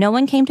 no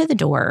one came to the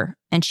door,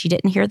 and she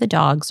didn't hear the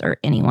dogs or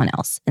anyone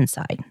else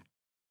inside.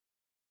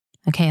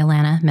 Okay,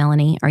 Alana,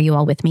 Melanie, are you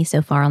all with me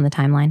so far on the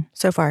timeline?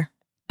 So far.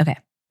 Okay.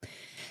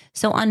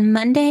 So on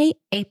Monday,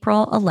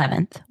 April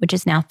 11th, which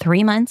is now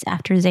 3 months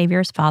after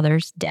Xavier's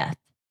father's death,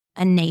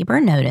 a neighbor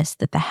noticed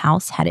that the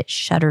house had its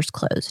shutters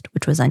closed,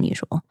 which was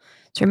unusual.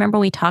 So remember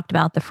we talked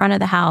about the front of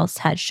the house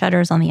had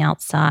shutters on the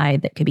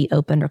outside that could be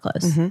opened or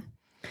closed. Mm-hmm.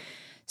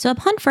 So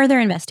upon further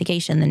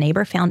investigation, the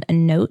neighbor found a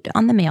note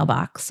on the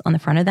mailbox on the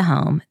front of the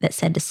home that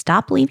said to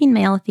stop leaving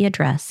mail at the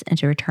address and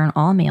to return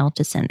all mail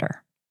to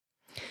sender.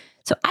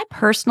 So I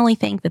personally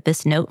think that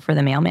this note for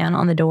the mailman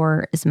on the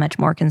door is much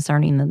more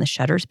concerning than the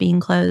shutters being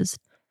closed.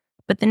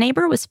 But the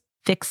neighbor was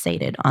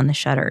fixated on the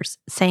shutters,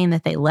 saying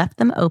that they left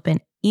them open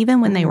even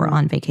when they were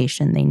on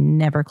vacation. They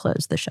never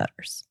closed the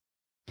shutters.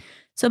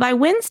 So by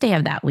Wednesday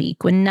of that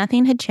week, when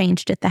nothing had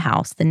changed at the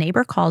house, the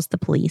neighbor calls the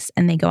police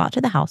and they go out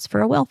to the house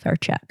for a welfare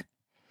check.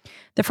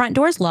 The front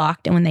door is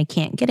locked, and when they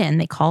can't get in,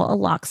 they call a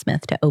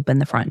locksmith to open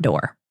the front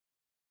door.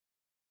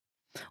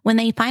 When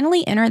they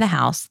finally enter the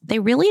house, they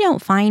really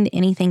don't find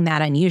anything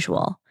that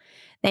unusual.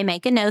 They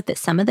make a note that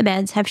some of the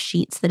beds have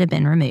sheets that have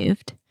been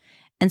removed,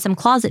 and some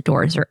closet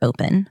doors are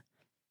open.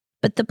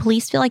 But the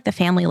police feel like the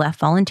family left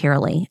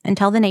voluntarily and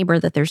tell the neighbor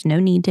that there's no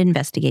need to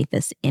investigate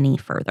this any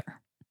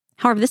further.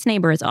 However, this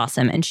neighbor is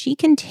awesome, and she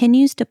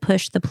continues to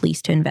push the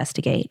police to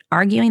investigate,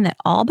 arguing that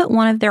all but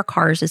one of their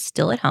cars is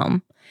still at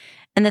home,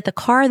 and that the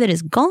car that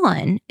is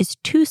gone is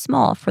too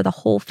small for the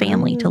whole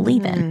family to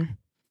leave in.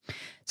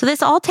 So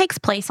this all takes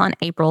place on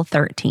April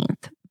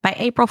 13th. By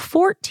April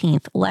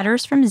 14th,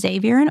 letters from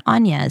Xavier and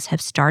Agnès have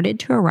started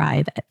to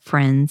arrive at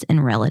friends'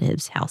 and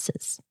relatives'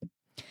 houses.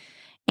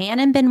 Anne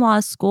and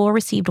Benoit's school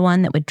received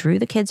one that withdrew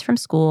the kids from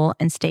school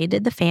and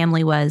stated the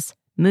family was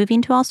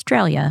moving to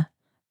Australia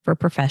for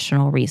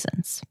professional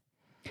reasons.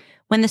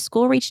 When the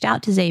school reached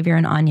out to Xavier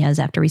and Agnès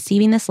after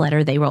receiving this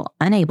letter, they were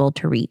unable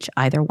to reach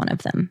either one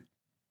of them.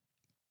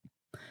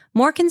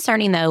 More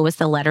concerning, though, was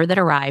the letter that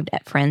arrived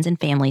at friends and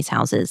families'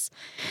 houses.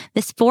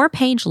 This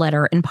 4-page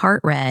letter in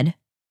part read,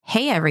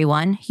 "Hey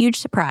everyone, huge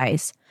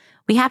surprise.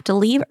 We have to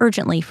leave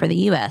urgently for the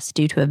U.S.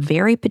 due to a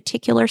very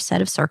particular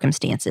set of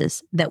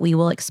circumstances that we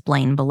will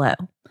explain below.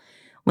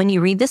 When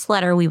you read this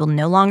letter, we will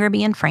no longer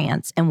be in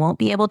France and won't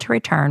be able to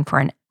return for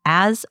an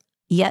as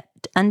yet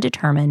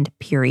undetermined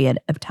period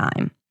of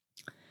time."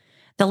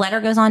 The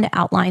letter goes on to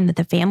outline that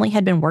the family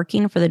had been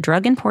working for the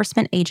Drug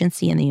Enforcement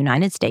Agency in the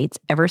United States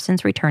ever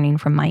since returning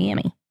from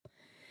Miami.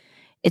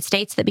 It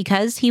states that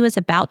because he was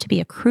about to be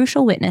a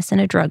crucial witness in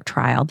a drug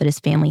trial, that his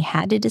family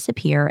had to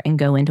disappear and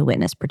go into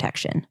witness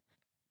protection.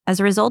 As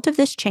a result of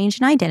this change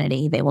in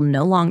identity, they will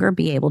no longer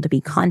be able to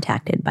be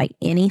contacted by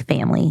any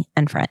family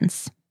and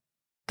friends.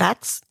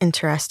 That's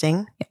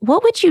interesting.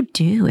 What would you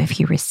do if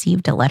you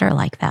received a letter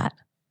like that?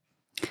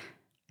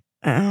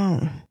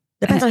 Oh,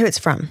 depends on who it's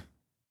from.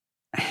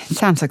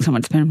 Sounds like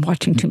someone's been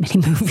watching too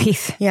many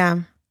movies.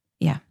 Yeah.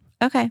 Yeah.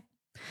 Okay.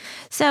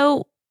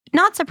 So,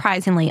 not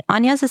surprisingly,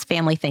 Agnès'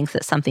 family thinks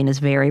that something is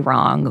very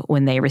wrong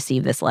when they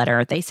receive this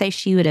letter. They say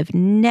she would have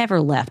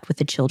never left with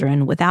the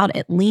children without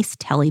at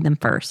least telling them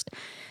first.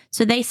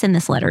 So they send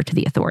this letter to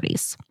the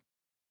authorities.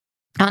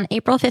 On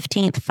April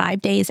 15th, 5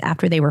 days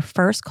after they were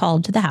first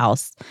called to the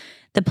house,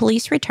 the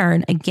police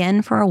return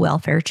again for a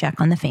welfare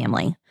check on the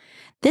family,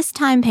 this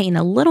time paying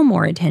a little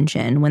more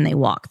attention when they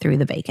walk through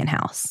the vacant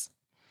house.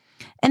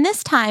 And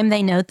this time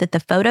they note that the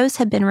photos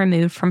have been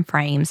removed from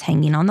frames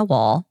hanging on the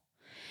wall.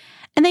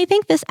 And they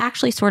think this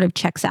actually sort of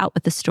checks out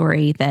with the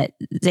story that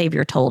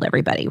Xavier told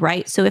everybody,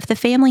 right? So if the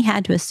family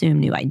had to assume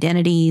new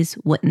identities,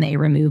 wouldn't they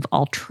remove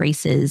all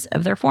traces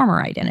of their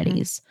former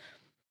identities?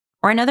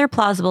 Or another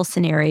plausible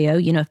scenario,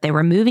 if they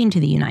were moving to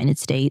the United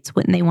States,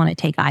 wouldn't they want to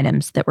take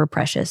items that were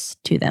precious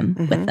to them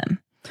with them?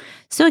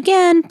 So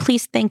again,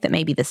 police think that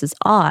maybe this is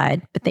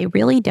odd, but they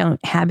really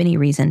don't have any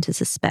reason to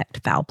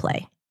suspect foul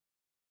play.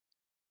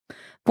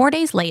 4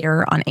 days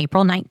later, on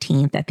April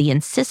 19th, at the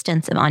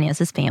insistence of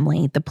Agnes's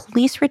family, the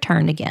police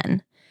returned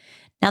again.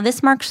 Now,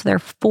 this marks their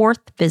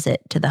 4th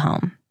visit to the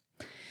home.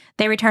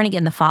 They return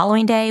again the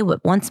following day,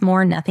 but once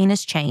more, nothing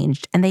has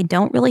changed, and they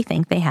don't really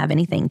think they have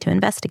anything to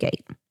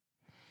investigate.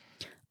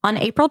 On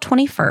April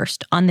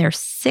 21st, on their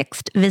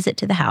 6th visit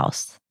to the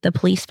house, the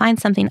police find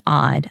something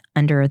odd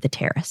under the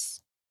terrace.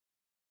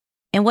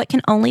 In what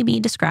can only be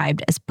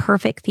described as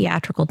perfect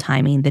theatrical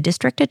timing, the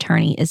district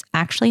attorney is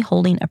actually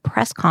holding a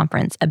press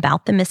conference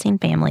about the missing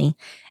family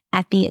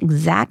at the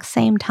exact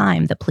same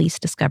time the police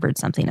discovered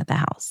something at the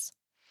house.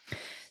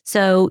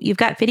 So you've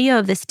got video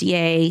of this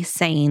DA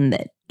saying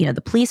that, the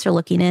police are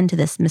looking into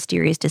this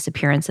mysterious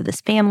disappearance of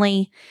this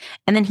family,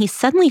 and then he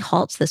suddenly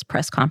halts this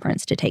press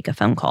conference to take a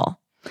phone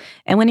call.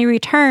 And when he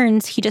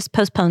returns, he just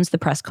postpones the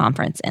press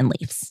conference and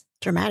leaves.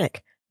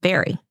 Dramatic.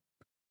 Very.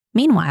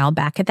 Meanwhile,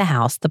 back at the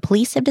house, the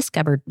police have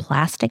discovered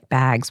plastic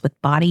bags with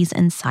bodies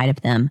inside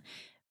of them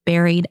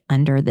buried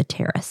under the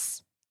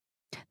terrace.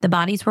 The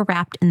bodies were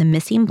wrapped in the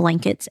missing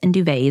blankets and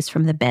duvets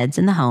from the beds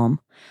in the home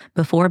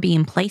before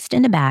being placed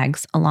into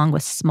bags along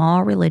with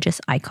small religious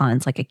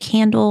icons like a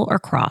candle or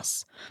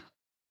cross.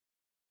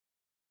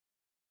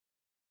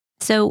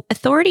 So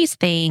authorities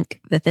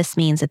think that this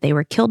means that they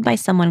were killed by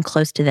someone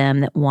close to them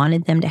that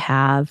wanted them to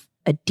have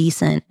a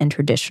decent and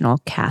traditional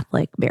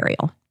Catholic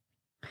burial.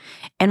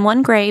 In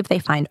one grave, they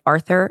find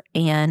Arthur,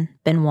 Anne,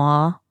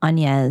 Benoit,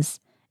 Agnes,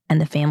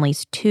 and the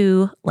family's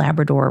 2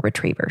 Labrador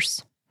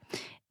retrievers.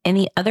 In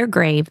the other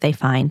grave, they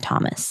find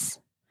Thomas.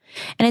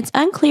 And it's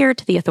unclear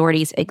to the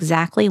authorities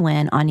exactly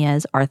when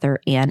Agnes, Arthur,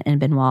 Anne,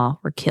 and Benoit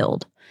were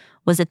killed.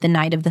 Was it the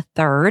night of the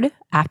 3rd,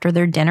 after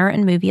their dinner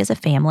and movie as a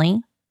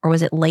family, or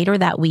was it later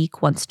that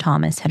week once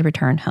Thomas had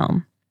returned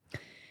home?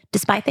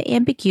 Despite the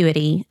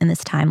ambiguity in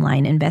this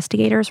timeline,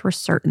 investigators were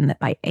certain that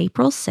by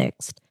April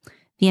 6th,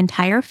 the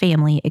entire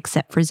family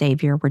except for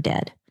Xavier were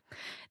dead.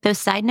 Though,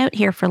 side note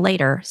here for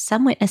later,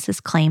 some witnesses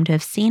claim to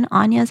have seen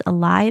Agnes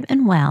alive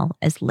and well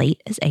as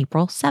late as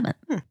April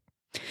 7th.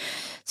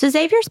 So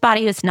Xavier's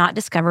body was not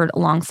discovered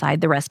alongside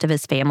the rest of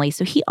his family,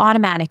 so he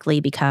automatically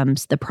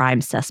becomes the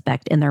prime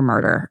suspect in their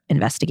murder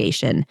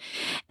investigation,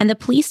 and the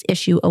police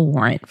issue a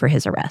warrant for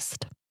his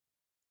arrest.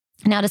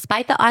 Now,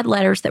 despite the odd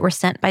letters that were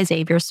sent by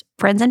Xavier's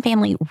friends and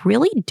family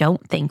really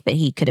don't think that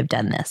he could have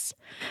done this.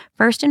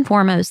 First and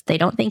foremost, they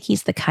don't think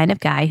he's the kind of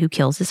guy who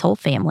kills his whole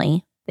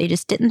family. They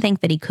just didn't think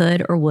that he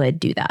could or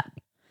would do that.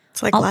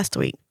 It's like last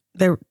week.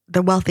 The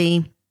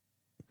wealthy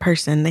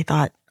person, they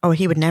thought, oh,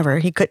 he would never.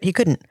 He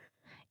couldn't.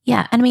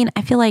 Yeah. And I mean,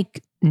 I feel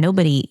like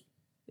nobody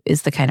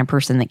is the kind of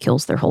person that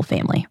kills their whole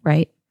family,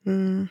 right?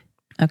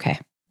 Okay.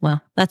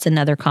 Well, that's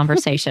another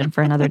conversation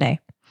for another day.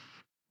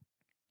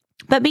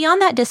 But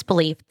beyond that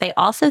disbelief, they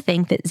also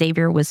think that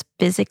Xavier was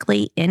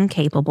physically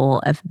incapable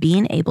of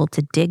being able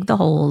to dig the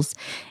holes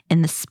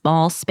in the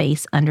small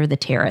space under the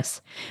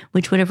terrace,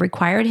 which would have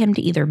required him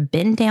to either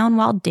bend down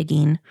while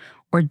digging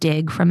or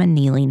dig from a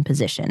kneeling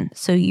position.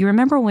 So you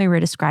remember when we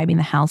were describing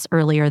the house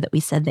earlier that we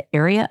said the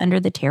area under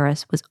the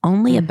terrace was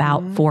only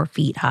about 4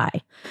 feet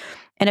high.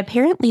 And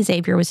apparently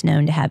Xavier was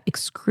known to have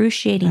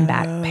excruciating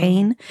back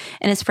pain,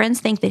 and his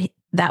friends think that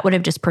that would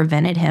have just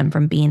prevented him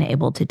from being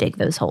able to dig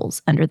those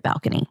holes under the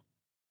balcony.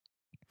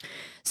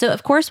 So,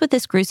 of course, with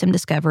this gruesome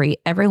discovery,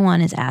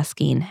 everyone is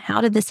asking, how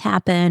did this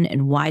happen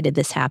and why did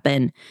this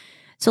happen?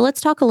 So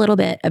let's talk a little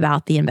bit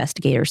about the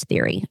investigators'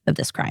 theory of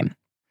this crime.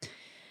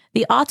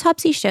 The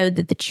autopsy showed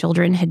that the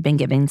children had been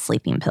given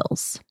sleeping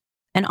pills.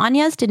 And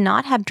Agnes did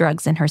not have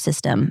drugs in her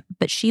system,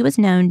 but she was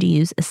known to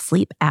use a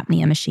sleep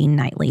apnea machine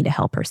nightly to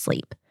help her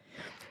sleep.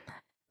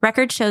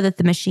 Records show that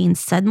the machine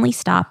suddenly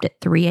stopped at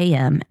 3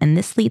 a.m., and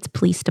this leads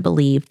police to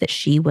believe that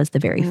she was the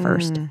very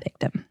first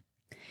victim.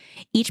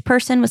 Each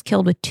person was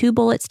killed with 2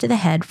 bullets to the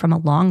head from a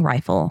long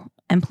rifle,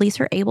 and police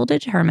were able to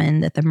determine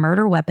that the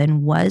murder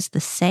weapon was the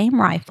same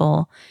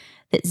rifle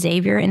that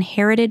Xavier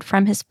inherited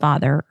from his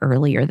father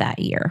earlier that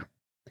year.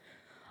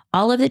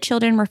 All of the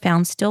children were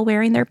found still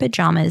wearing their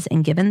pajamas,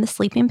 and given the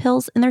sleeping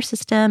pills in their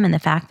system and the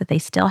fact that they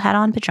still had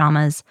on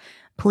pajamas,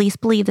 police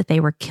believe that they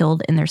were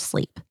killed in their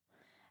sleep.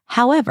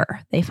 However,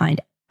 they find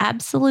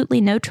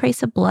absolutely no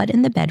trace of blood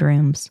in the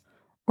bedrooms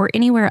or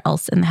anywhere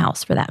else in the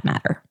house for that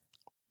matter.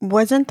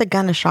 Wasn't the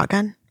gun a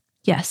shotgun?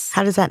 Yes.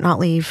 How does that not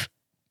leave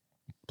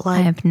blood?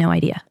 I have no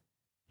idea.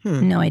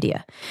 No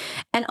idea.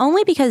 And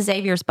only because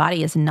Xavier's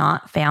body is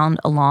not found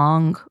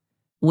along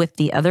with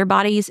the other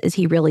bodies is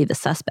he really the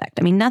suspect.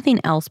 I mean, nothing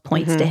else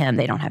points to him.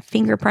 They don't have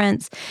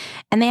fingerprints,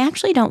 and they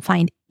actually don't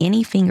find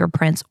any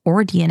fingerprints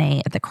or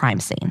DNA at the crime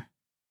scene.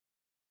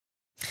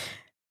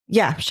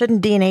 Yeah.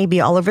 Shouldn't DNA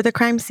be all over the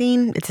crime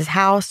scene? It's his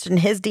house.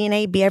 Shouldn't his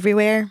DNA be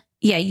everywhere?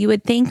 Yeah, you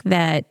would think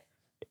that.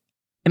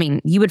 I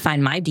mean, you would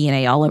find my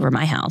DNA all over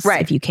my house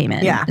if you came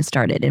in and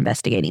started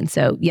investigating.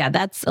 So, yeah,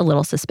 that's a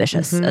little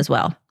suspicious as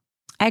well.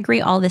 I agree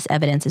all this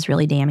evidence is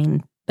really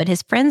damning, but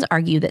his friends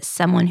argue that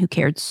someone who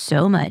cared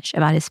so much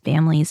about his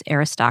family's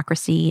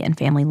aristocracy and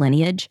family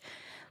lineage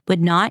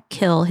would not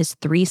kill his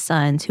 3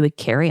 sons who would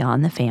carry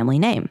on the family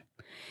name.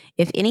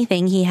 If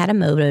anything, he had a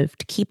motive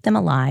to keep them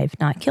alive,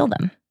 not kill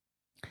them.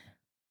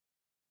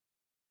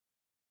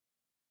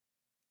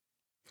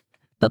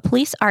 But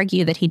police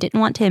argue that he didn't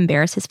want to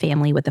embarrass his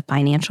family with the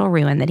financial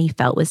ruin that he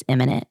felt was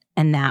imminent,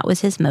 and that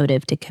was his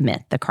motive to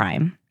commit the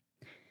crime.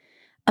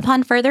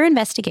 Upon further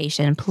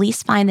investigation,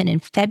 police find that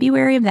in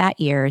February of that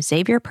year,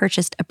 Xavier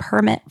purchased a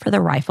permit for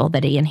the rifle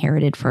that he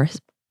inherited from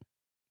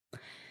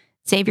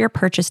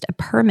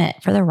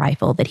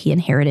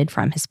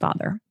his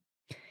father.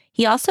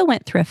 He also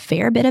went through a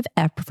fair bit of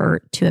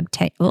effort to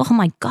obtain. Oh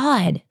my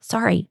God!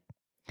 Sorry.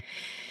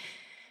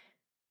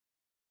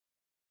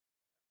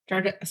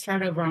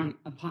 Start over on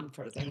upon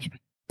further.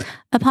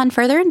 Upon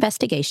further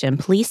investigation,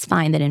 police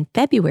find that in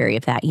February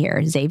of that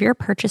year, Xavier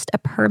purchased a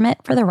permit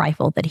for the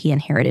rifle that he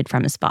inherited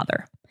from his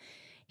father.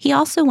 He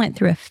also went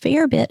through a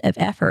fair bit of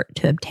effort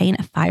to obtain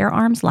a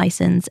firearms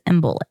license and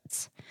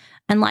bullets.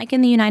 Unlike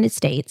in the United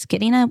States,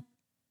 getting a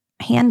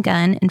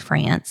handgun in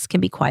France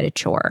can be quite a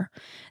chore.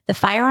 The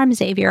firearm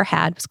Xavier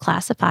had was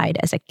classified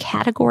as a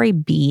Category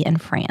B in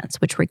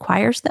France, which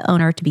requires the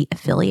owner to be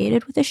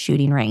affiliated with a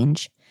shooting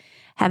range,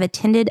 have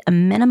attended a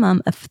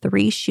minimum of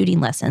 3 shooting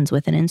lessons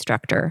with an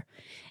instructor,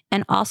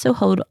 and also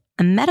hold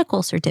a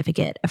medical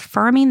certificate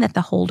affirming that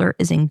the holder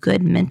is in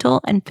good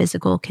mental and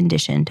physical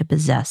condition to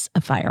possess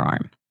a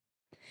firearm.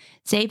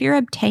 Xavier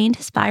obtained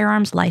his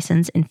firearms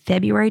license in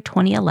February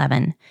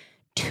 2011,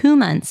 2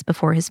 months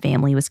before his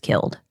family was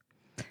killed.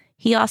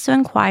 He also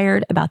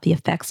inquired about the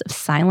effects of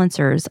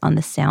silencers on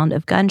the sound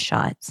of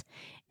gunshots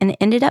and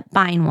ended up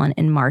buying one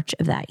in March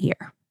of that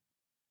year.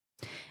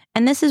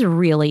 And this is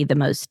really the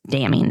most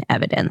damning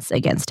evidence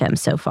against him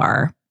so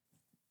far.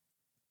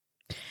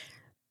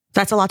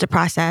 That's a lot to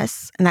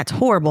process, and that's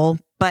horrible.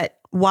 But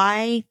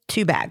why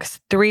 2 bags?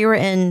 3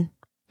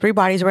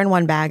 bodies were in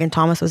 1 bag, and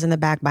Thomas was in the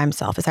bag by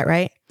himself. Is that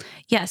right?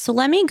 Yeah, so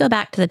let me go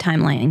back to the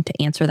timeline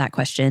to answer that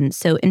question.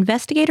 So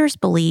investigators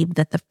believe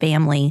that the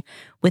family,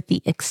 with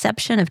the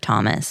exception of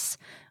Thomas,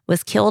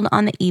 was killed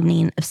on the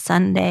evening of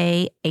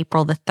Sunday,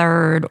 April the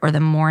 3rd, or the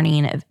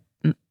morning of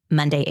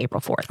Monday, April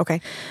 4th.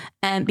 Okay.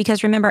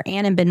 Because remember,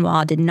 Anne and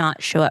Benoit did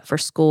not show up for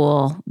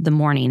school the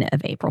morning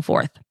of April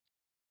 4th.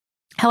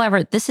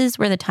 However, this is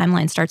where the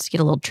timeline starts to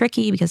get a little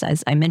tricky because,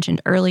 as I mentioned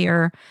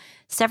earlier,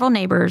 several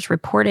neighbors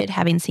reported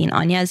having seen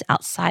Agnes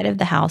outside of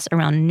the house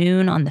around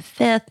noon on the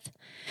 5th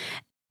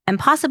and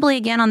possibly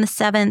again on the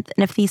 7th.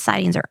 And if these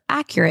sightings are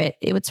accurate,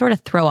 it would sort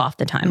of throw off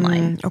the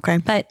timeline. Okay.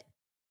 But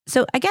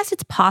so I guess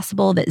it's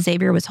possible that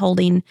Xavier was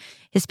holding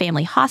his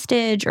family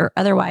hostage or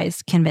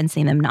otherwise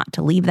convincing them not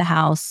to leave the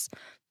house.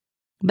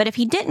 But if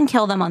he didn't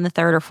kill them on the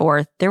 3rd or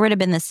 4th, there would have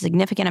been this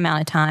significant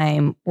amount of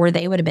time where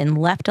they would have been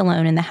left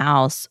alone in the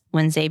house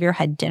when Xavier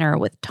had dinner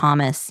with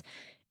Thomas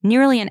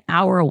nearly an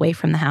hour away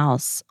from the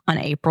house on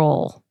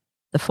April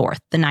the 4th,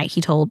 the night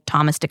he told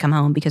Thomas to come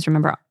home because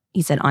remember,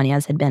 he said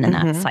Agnes had been in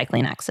that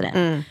cycling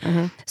accident.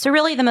 So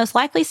really the most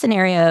likely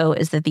scenario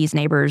is that these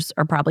neighbors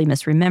are probably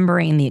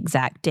misremembering the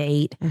exact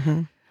date.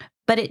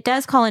 But it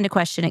does call into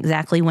question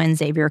exactly when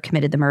Xavier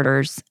committed the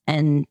murders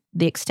and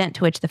the extent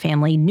to which the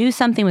family knew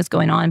something was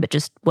going on but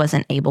just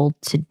wasn't able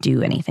to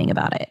do anything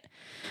about it.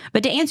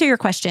 But to answer your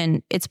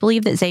question, it's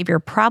believed that Xavier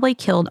probably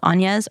killed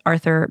Agnes,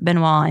 Arthur,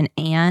 Benoit, and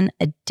Anne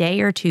a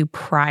day or 2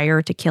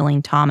 prior to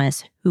killing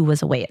Thomas, who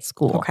was away at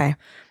school. Okay.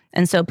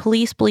 And so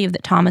police believe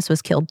that Thomas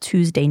was killed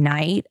Tuesday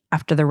night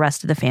after the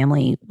rest of the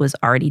family was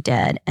already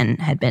dead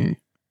and had been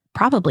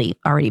probably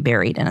already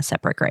buried in a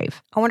separate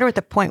grave. I wonder what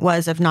the point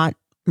was of not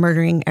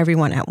murdering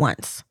everyone at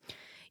once.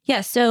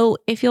 Yeah, so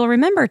if you'll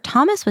remember,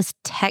 Thomas was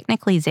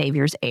technically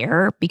Xavier's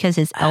heir because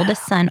his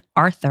eldest son,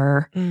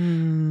 Arthur,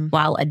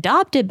 while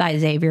adopted by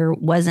Xavier,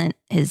 wasn't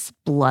his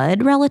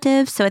blood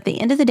relative. So at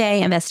the end of the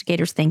day,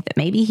 investigators think that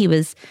maybe he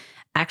was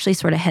actually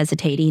sort of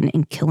hesitating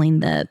in killing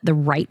the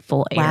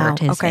rightful heir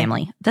to his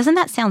family. Doesn't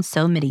that sound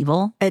so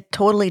medieval? It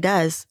totally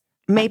does.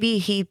 Maybe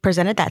he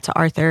presented that to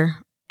Arthur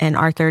and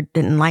Arthur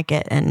didn't like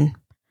it and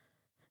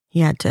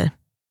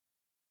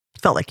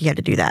felt like he had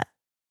to do that.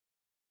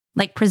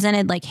 Like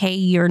presented like, hey,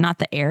 you're not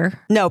the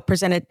heir? No,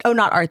 presented. Oh,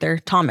 not Arthur,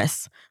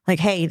 Thomas. Like,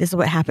 hey, this is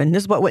what happened.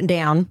 This is what went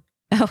down.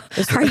 Oh,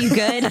 are you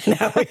good?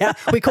 No, yeah.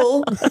 We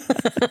cool?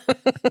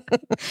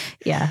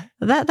 Yeah,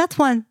 that's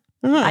one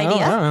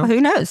idea.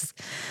 Who knows?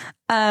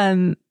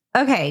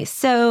 Okay,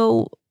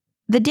 so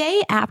the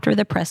day after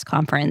the press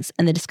conference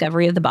and the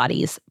discovery of the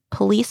bodies,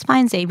 police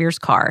find Xavier's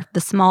car, the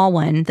small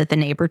one that the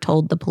neighbor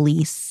told the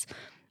police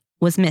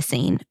was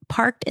missing,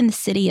 parked in the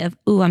city of,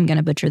 I'm going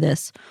to butcher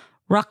this,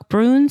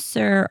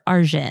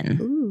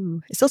 Roquebrune-sur-Argens.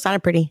 Ooh, it still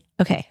sounded pretty.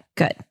 Okay,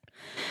 good.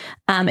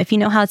 If you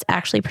know how it's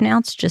actually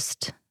pronounced,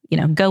 just,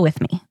 go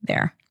with me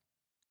there.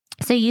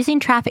 So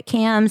using traffic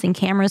cams and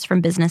cameras from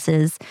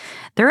businesses,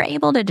 they're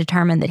able to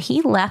determine that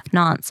he left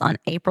Nantes on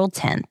April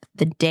 10th,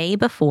 the day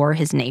before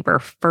his neighbor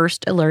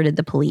first alerted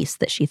the police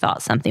that she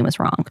thought something was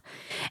wrong.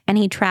 And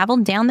he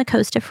traveled down the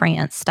coast of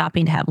France,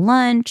 stopping to have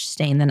lunch,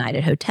 staying the night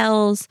at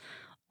hotels,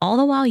 all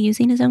the while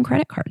using his own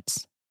credit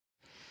cards.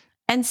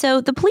 And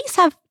so the police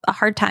have a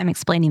hard time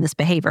explaining this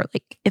behavior.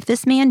 Like, if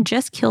this man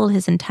just killed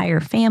his entire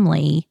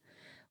family,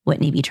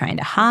 wouldn't he be trying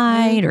to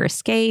hide or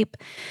escape?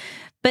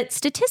 But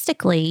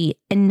statistically,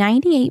 in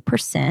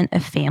 98%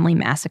 of family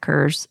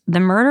massacres,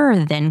 the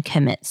murderer then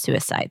commits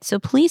suicide. So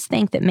police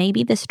think that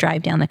maybe this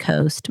drive down the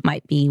coast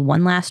might be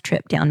one last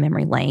trip down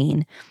memory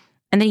lane,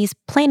 and that he's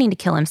planning to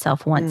kill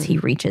himself once he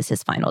reaches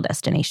his final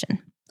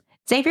destination.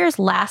 Xavier is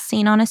last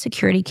seen on a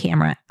security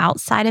camera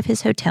outside of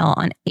his hotel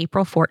on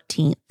April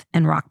 14th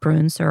in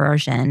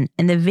Roquebrune-sur-Argens.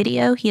 In the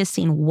video, he is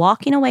seen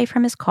walking away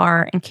from his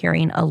car and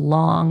carrying a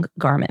long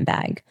garment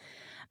bag.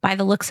 By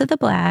the looks of the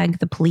bag,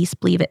 the police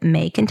believe it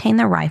may contain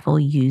the rifle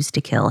used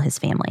to kill his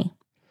family.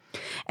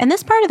 And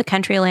this part of the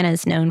country, Atlanta,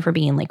 is known for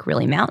being like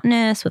really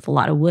mountainous with a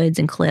lot of woods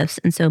and cliffs.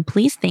 And so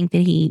police think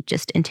that he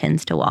just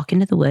intends to walk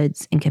into the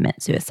woods and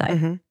commit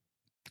suicide.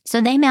 So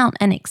they mount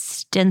an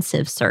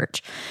extensive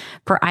search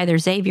for either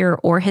Xavier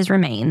or his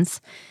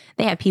remains.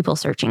 They have people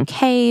searching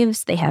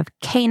caves. They have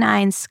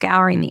canines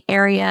scouring the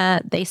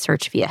area. They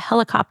search via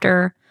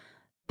helicopter,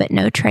 but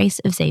no trace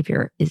of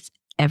Xavier is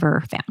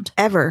ever found.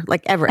 Ever.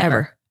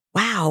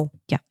 Wow.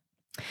 Yeah.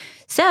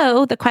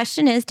 So the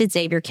question is, did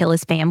Xavier kill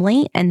his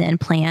family and then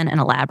plan an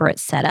elaborate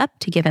setup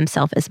to give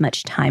himself as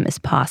much time as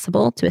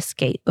possible to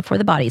escape before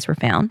the bodies were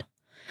found?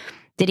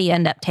 Did he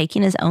end up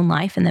taking his own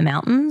life in the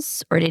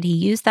mountains, or did he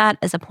use that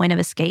as a point of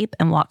escape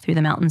and walk through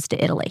the mountains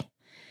to Italy?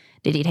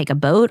 Did he take a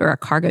boat or a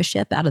cargo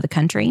ship out of the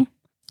country?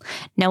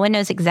 No one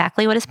knows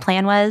exactly what his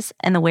plan was,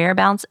 and the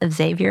whereabouts of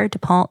Xavier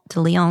Dupont de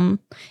Ligonnes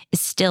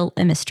is still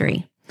a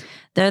mystery,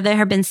 though there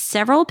have been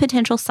several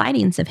potential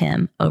sightings of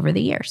him over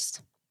the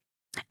years.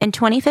 In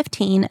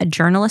 2015, a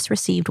journalist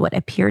received what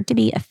appeared to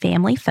be a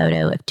family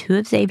photo of two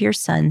of Xavier's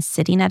sons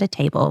sitting at a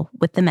table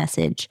with the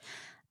message,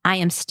 "I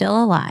am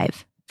still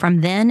alive,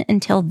 from then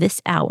until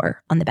this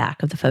hour," on the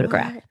back of the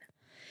photograph. What?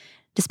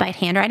 Despite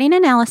handwriting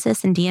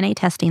analysis and DNA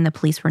testing, the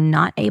police were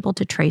not able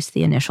to trace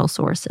the initial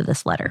source of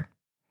this letter.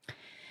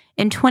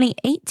 In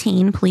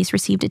 2018, police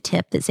received a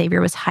tip that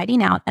Xavier was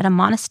hiding out at a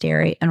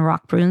monastery in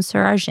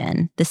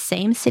Roquebrune-sur-Argens, the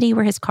same city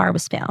where his car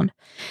was found.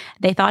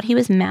 They thought he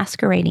was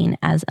masquerading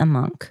as a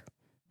monk,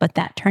 but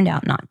that turned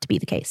out not to be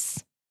the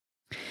case.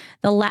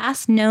 The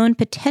last known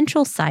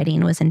potential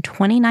sighting was in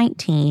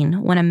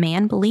 2019 when a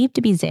man believed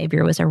to be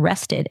Xavier was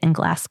arrested in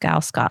Glasgow,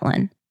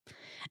 Scotland.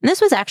 And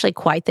this was actually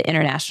quite the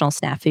international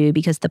snafu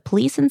because the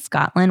police in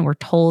Scotland were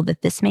told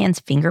that this man's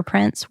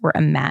fingerprints were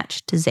a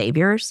match to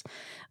Xavier's,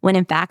 when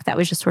in fact that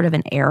was just sort of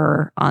an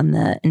error on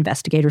the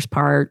investigator's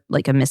part,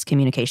 like a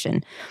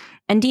miscommunication.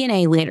 And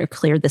DNA later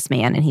cleared this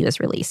man and he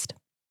was released.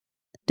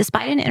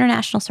 Despite an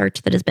international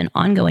search that has been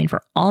ongoing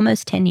for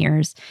almost 10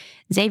 years,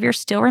 Xavier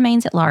still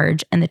remains at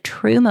large, and the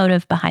true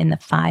motive behind the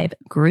 5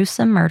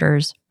 gruesome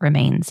murders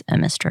remains a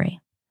mystery.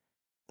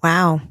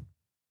 Wow.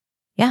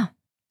 Yeah.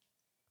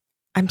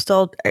 I'm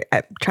still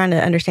trying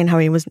to understand how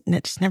he was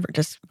never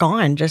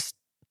gone, just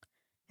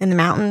in the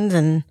mountains.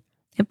 And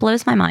it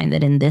blows my mind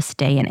that in this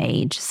day and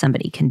age,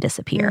 somebody can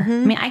disappear.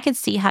 I mean, I could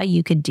see how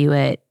you could do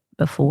it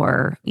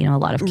before, a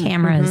lot of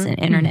cameras and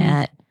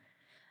internet.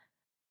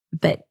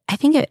 But I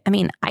think,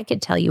 I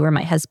could tell you where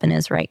my husband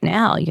is right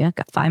now. I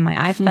could find my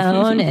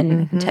iPhone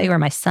and tell you where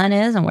my son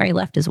is and where he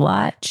left his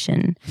watch.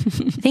 And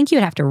I think you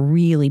would have to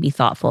really be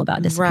thoughtful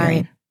about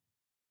disappearing.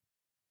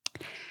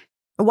 Right.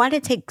 Why did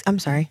it take, I'm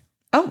sorry.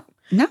 Oh,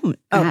 no.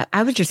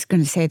 I was just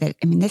going to say that,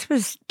 this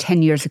was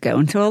 10 years ago.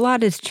 And so a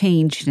lot has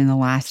changed in the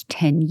last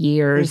 10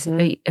 years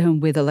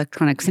with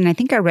electronics. And I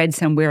think I read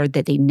somewhere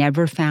that they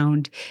never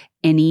found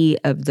any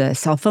of the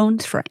cell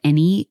phones for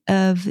any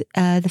of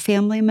the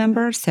family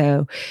members.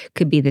 So it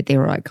could be that they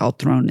were like all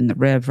thrown in the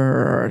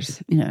river or,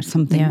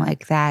 something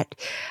like that.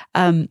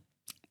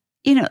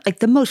 Like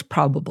the most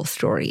probable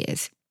story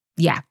is,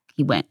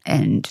 he went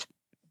and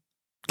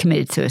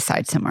committed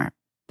suicide somewhere.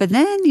 But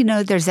then,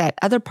 there's that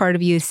other part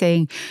of you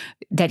saying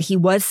that he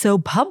was so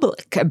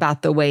public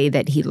about the way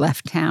that he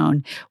left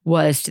town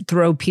was to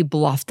throw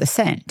people off the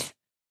scent.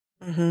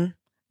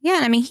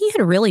 Yeah, he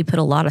had really put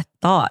a lot of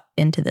thought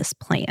into this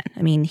plan.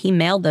 He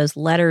mailed those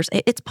letters.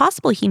 It's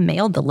possible he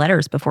mailed the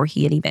letters before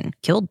he had even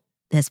killed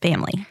his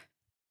family.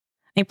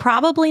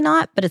 Probably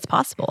not, but it's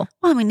possible.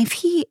 Well, if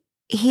he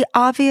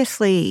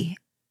obviously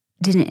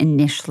didn't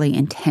initially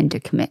intend to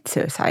commit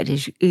suicide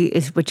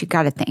is what you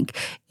got to think,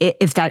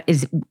 if that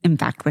is in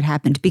fact what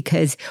happened.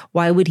 Because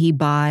why would he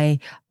buy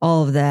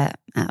all of the,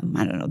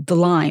 the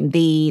lime,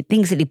 the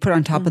things that he put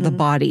on top of the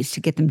bodies to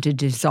get them to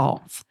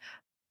dissolve?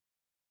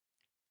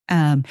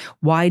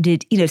 Why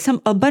did,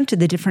 a bunch of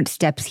the different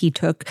steps he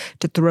took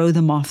to throw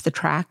them off the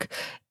track,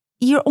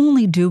 you're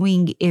only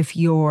doing if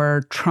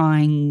you're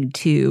trying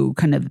to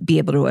kind of be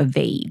able to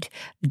evade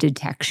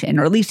detection,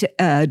 or at least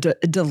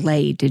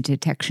delay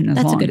detection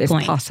as long as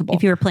possible.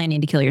 If you were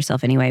planning to kill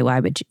yourself anyway, why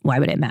would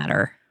it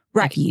matter?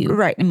 Right.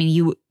 Right.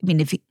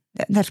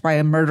 That's why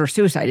a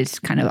murder-suicide is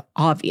kind of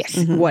obvious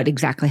what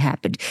exactly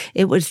happened.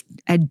 It was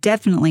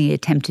definitely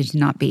attempted to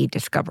not be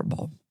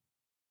discoverable.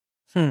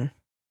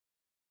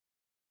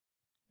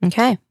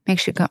 Okay.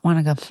 Makes you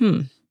want to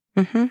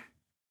go,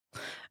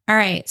 All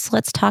right, so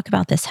let's talk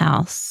about this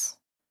house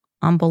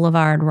on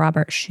Boulevard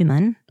Robert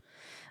Schuman,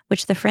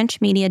 which the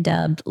French media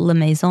dubbed La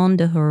Maison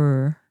de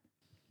Horreur.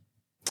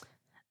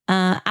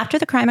 After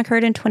the crime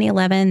occurred in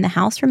 2011, the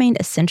house remained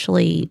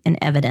essentially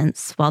in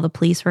evidence while the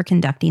police were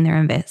conducting their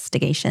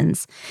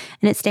investigations,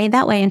 and it stayed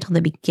that way until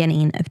the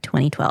beginning of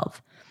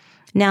 2012.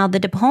 Now, the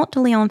Dupont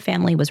de Leon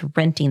family was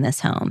renting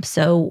this home,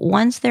 so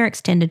once their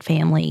extended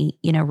family,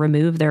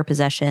 removed their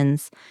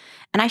possessions,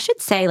 and I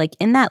should say, like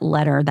in that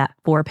letter, that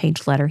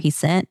 4-page letter he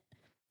sent,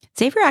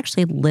 Xavier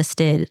actually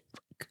listed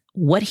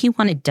what he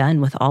wanted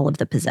done with all of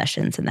the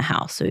possessions in the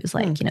house. So he was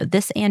like,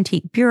 this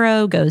antique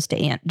bureau goes to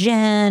Aunt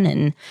Jen,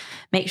 and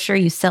make sure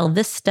you sell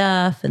this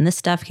stuff, and this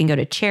stuff can go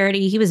to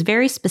charity. He was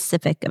very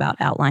specific about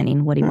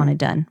outlining what he wanted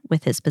done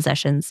with his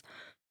possessions.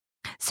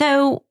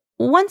 So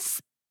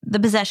once the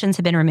possessions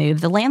have been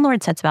removed, the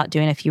landlord sets about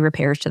doing a few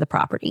repairs to the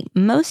property.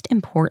 Most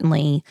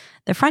importantly,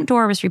 the front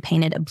door was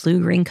repainted a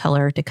blue-green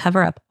color to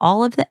cover up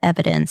all of the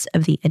evidence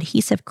of the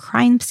adhesive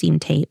crime scene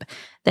tape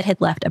that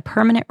had left a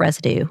permanent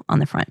residue on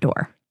the front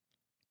door.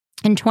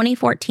 In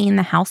 2014,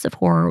 the House of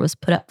Horror was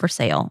put up for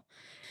sale.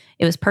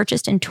 It was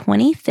purchased in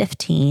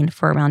 2015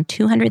 for around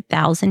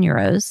 200,000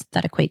 euros.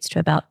 That equates to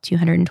about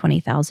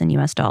 220,000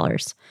 US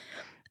dollars.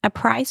 A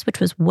price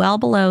which was well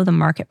below the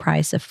market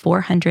price of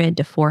 400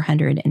 to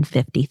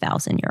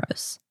 450,000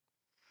 euros.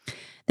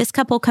 This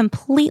couple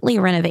completely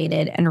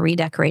renovated and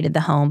redecorated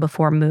the home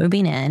before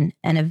moving in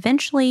and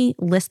eventually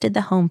listed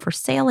the home for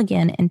sale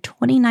again in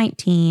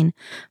 2019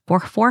 for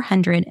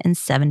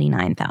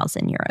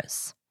 479,000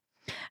 euros.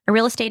 A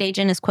real estate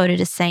agent is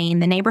quoted as saying,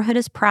 "The neighborhood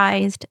is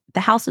prized,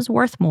 the house is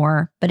worth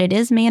more, but it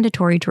is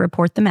mandatory to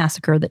report the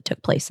massacre that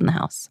took place in the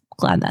house."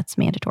 Glad that's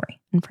mandatory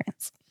in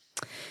France.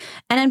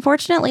 And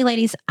unfortunately,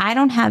 ladies, I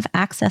don't have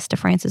access to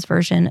France's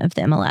version of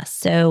the MLS,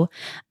 so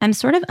I'm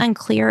sort of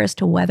unclear as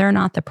to whether or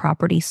not the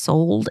property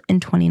sold in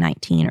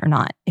 2019 or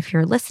not. If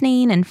you're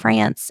listening in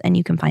France and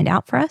you can find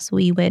out for us,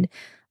 we would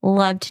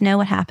love to know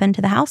what happened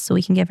to the house so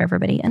we can give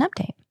everybody an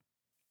update.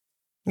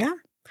 Yeah.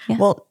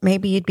 Well,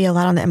 maybe you'd be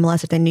allowed on the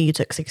MLS if they knew you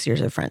took 6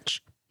 years of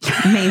French.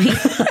 Maybe.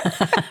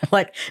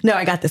 Like, no,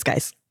 I got this,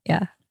 guys.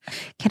 Yeah.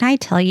 Can I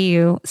tell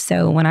you,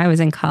 so when I was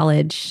in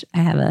college, I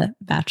have a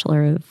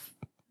Bachelor of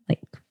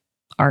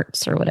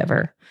arts or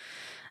whatever.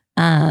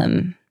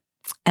 And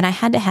I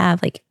had to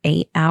have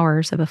 8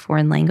 hours of a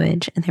foreign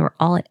language, and they were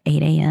all at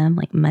 8 a.m.,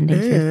 Monday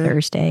through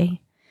Thursday.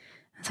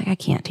 I was like, I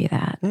can't do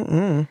that.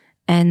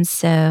 And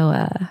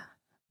so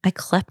I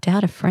clept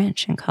out of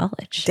French in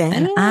college. Dang.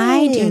 And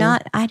I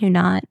do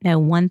not know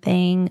one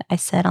thing I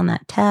said on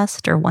that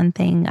test or one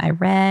thing I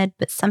read,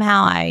 but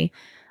somehow I,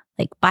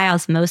 by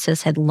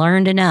osmosis, had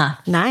learned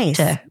enough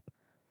to,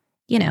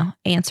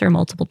 answer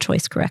multiple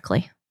choice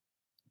correctly.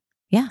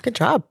 Yeah. Good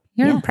job.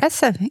 You're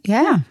impressive.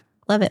 Yeah.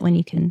 Love it when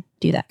you can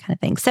do that kind of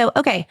thing. So,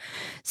 okay.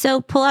 So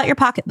pull out your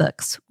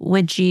pocketbooks.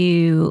 Would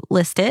you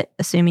list it,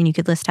 assuming you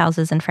could list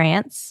houses in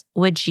France?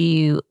 Would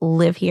you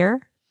live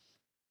here?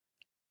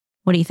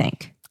 What do you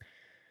think?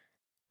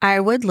 I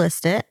would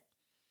list it.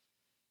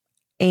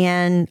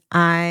 And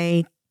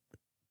I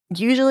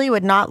usually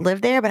would not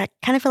live there, but I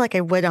kind of feel like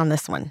I would on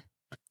this one.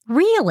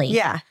 Really?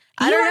 Yeah.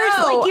 I don't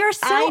know. You're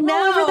so all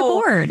over the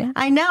board.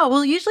 I know.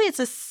 Well, usually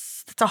it's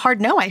a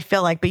hard no, I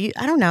feel like, but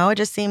I don't know. It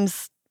just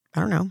seems, I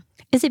don't know.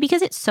 Is it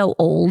because it's so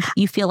old?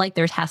 You feel like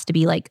there has to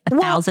be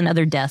 1,000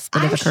 other deaths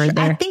that have occurred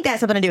there? I think that has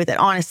something to do with it,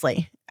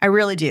 honestly. I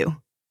really do.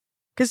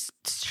 Because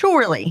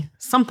surely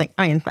something,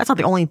 that's not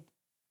the only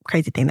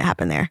crazy thing that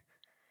happened there.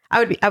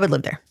 I would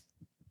live there.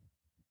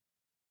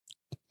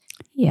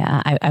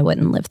 Yeah, I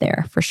wouldn't live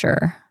there for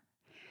sure.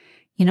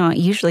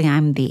 Usually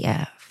I'm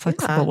the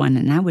flexible one,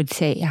 and I would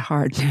say a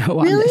hard no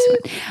on this one.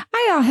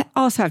 I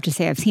also have to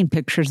say I've seen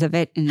pictures of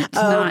it, and it's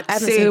not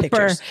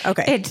super.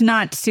 Okay, it's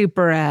not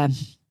super,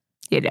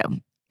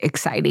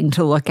 exciting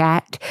to look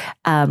at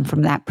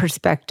from that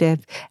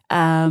perspective.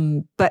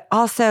 But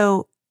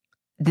also,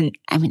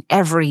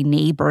 every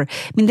neighbor.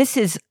 This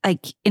is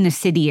in a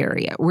city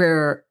area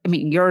where,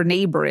 your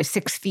neighbor is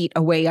 6 feet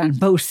away on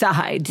both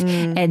sides,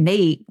 and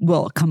they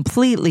will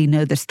completely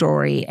know the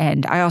story.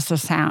 And I also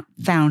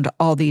found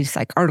all these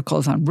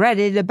articles on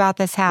Reddit about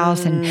this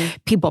house and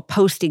people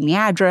posting the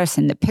address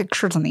and the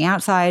pictures on the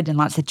outside and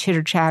lots of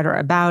chitter chatter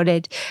about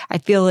it. I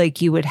feel like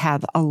you would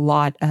have a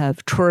lot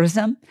of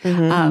tourism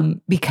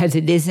because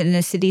it is in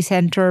a city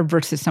center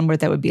versus somewhere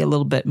that would be a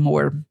little bit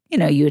more,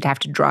 you would have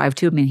to drive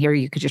to. Here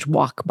you could just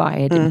walk by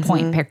it and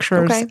point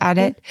pictures at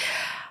it.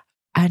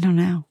 I don't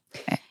know.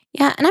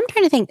 Yeah. And I'm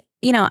trying to think,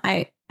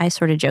 I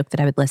sort of joke that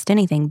I would list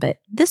anything, but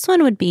this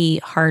one would be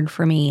hard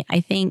for me. I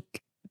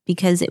think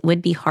because it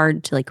would be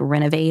hard to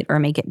renovate or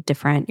make it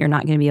different. You're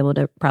not going to be able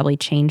to probably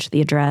change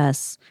the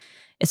address.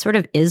 It sort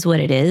of is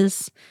what it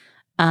is.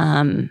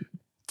 And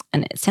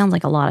it sounds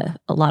like a lot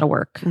of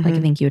work. I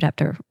think you would have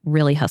to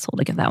really hustle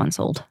to get that one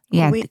sold.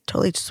 Yeah. We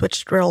totally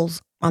switched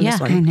roles on this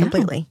one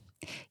completely.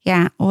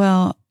 Yeah.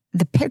 Well,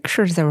 the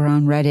pictures that were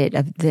on Reddit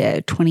of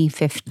the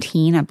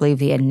 2015, I believe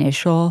the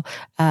initial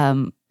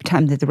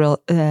time that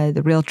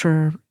the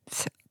realtor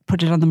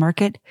put it on the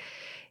market,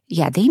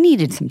 yeah, they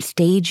needed some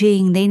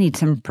staging. They need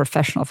some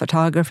professional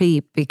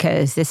photography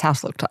because this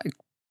house looked like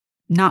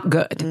not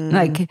good.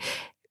 Like,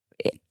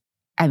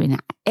 I mean,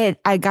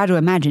 I got to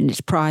imagine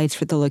it's prized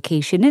for the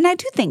location. And I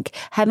do think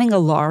having a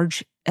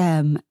large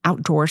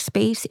outdoor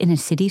space in a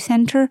city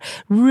center,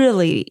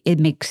 really, it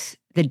makes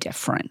the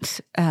difference.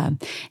 And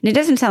it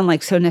doesn't sound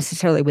like so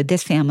necessarily with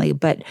this family,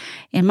 but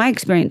in my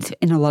experience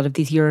in a lot of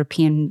these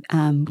European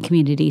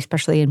communities,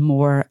 especially in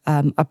more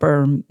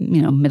upper,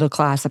 middle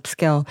class,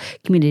 upscale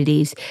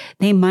communities,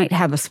 they might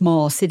have a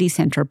small city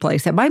center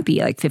place that might be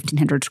like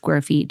 1,500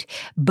 square feet,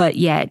 but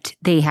yet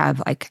they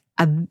have like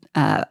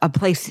a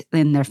place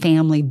in their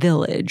family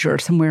village or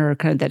somewhere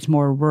kind of that's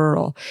more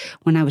rural.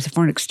 When I was a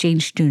foreign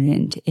exchange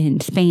student in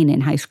Spain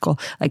in high school,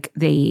 like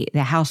the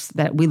house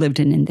that we lived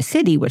in the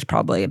city was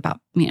probably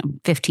about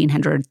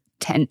 1,500,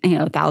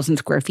 1,000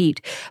 square feet.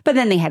 But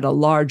then they had a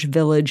large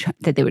village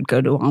that they would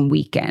go to on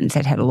weekends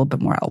that had a little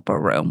bit more elbow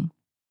room.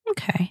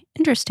 Okay,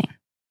 interesting.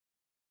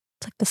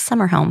 It's like the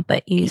summer home,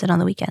 but you use it on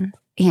the weekend.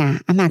 Yeah,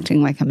 I'm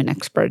acting like I'm an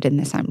expert in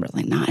this. I'm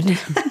really not.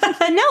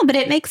 No, but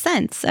it makes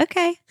sense.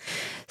 Okay.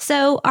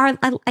 So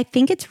I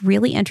think it's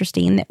really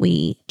interesting that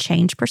we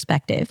change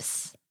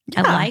perspectives.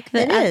 Yeah, I like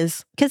that. It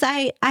is. Because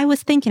I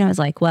was thinking, I was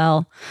like,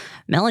 well,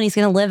 Melanie's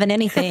going to live in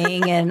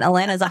anything and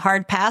Alana's a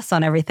hard pass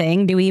on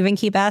everything. Do we even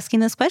keep asking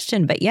this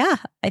question? But yeah,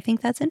 I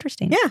think that's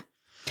interesting. Yeah.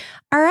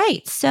 All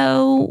right.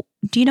 So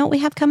do you know what we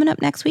have coming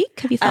up next week?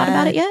 Have you thought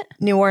about it yet?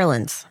 New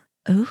Orleans.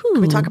 Ooh.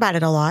 We talk about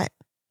it a lot.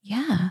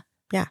 Yeah.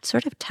 Yeah.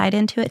 Sort of tied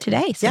into it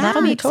today. So Yeah,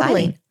 that'll be exciting.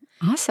 totally.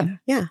 Awesome.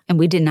 Yeah. And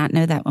we did not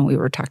know that when we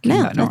were talking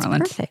about New that's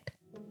Orleans. Perfect.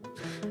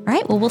 All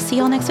right. Well, we'll see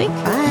you all next week.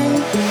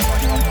 Bye.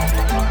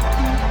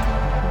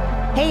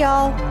 Hey,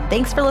 y'all.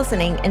 Thanks for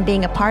listening and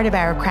being a part of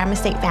our Crime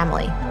Estate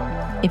family.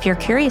 If you're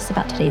curious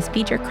about today's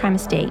featured crime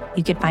estate,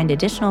 you could find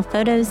additional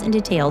photos and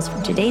details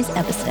from today's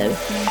episode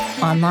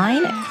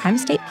online at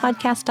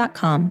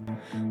crimeestatepodcast.com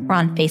or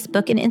on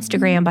Facebook and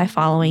Instagram by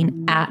following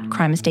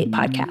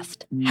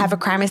 @crimeestatepodcast. Have a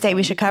crime estate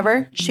we should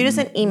cover? Shoot us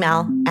an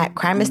email at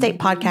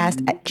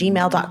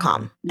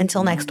crimeestatepodcast@gmail.com.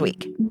 Until next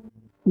week.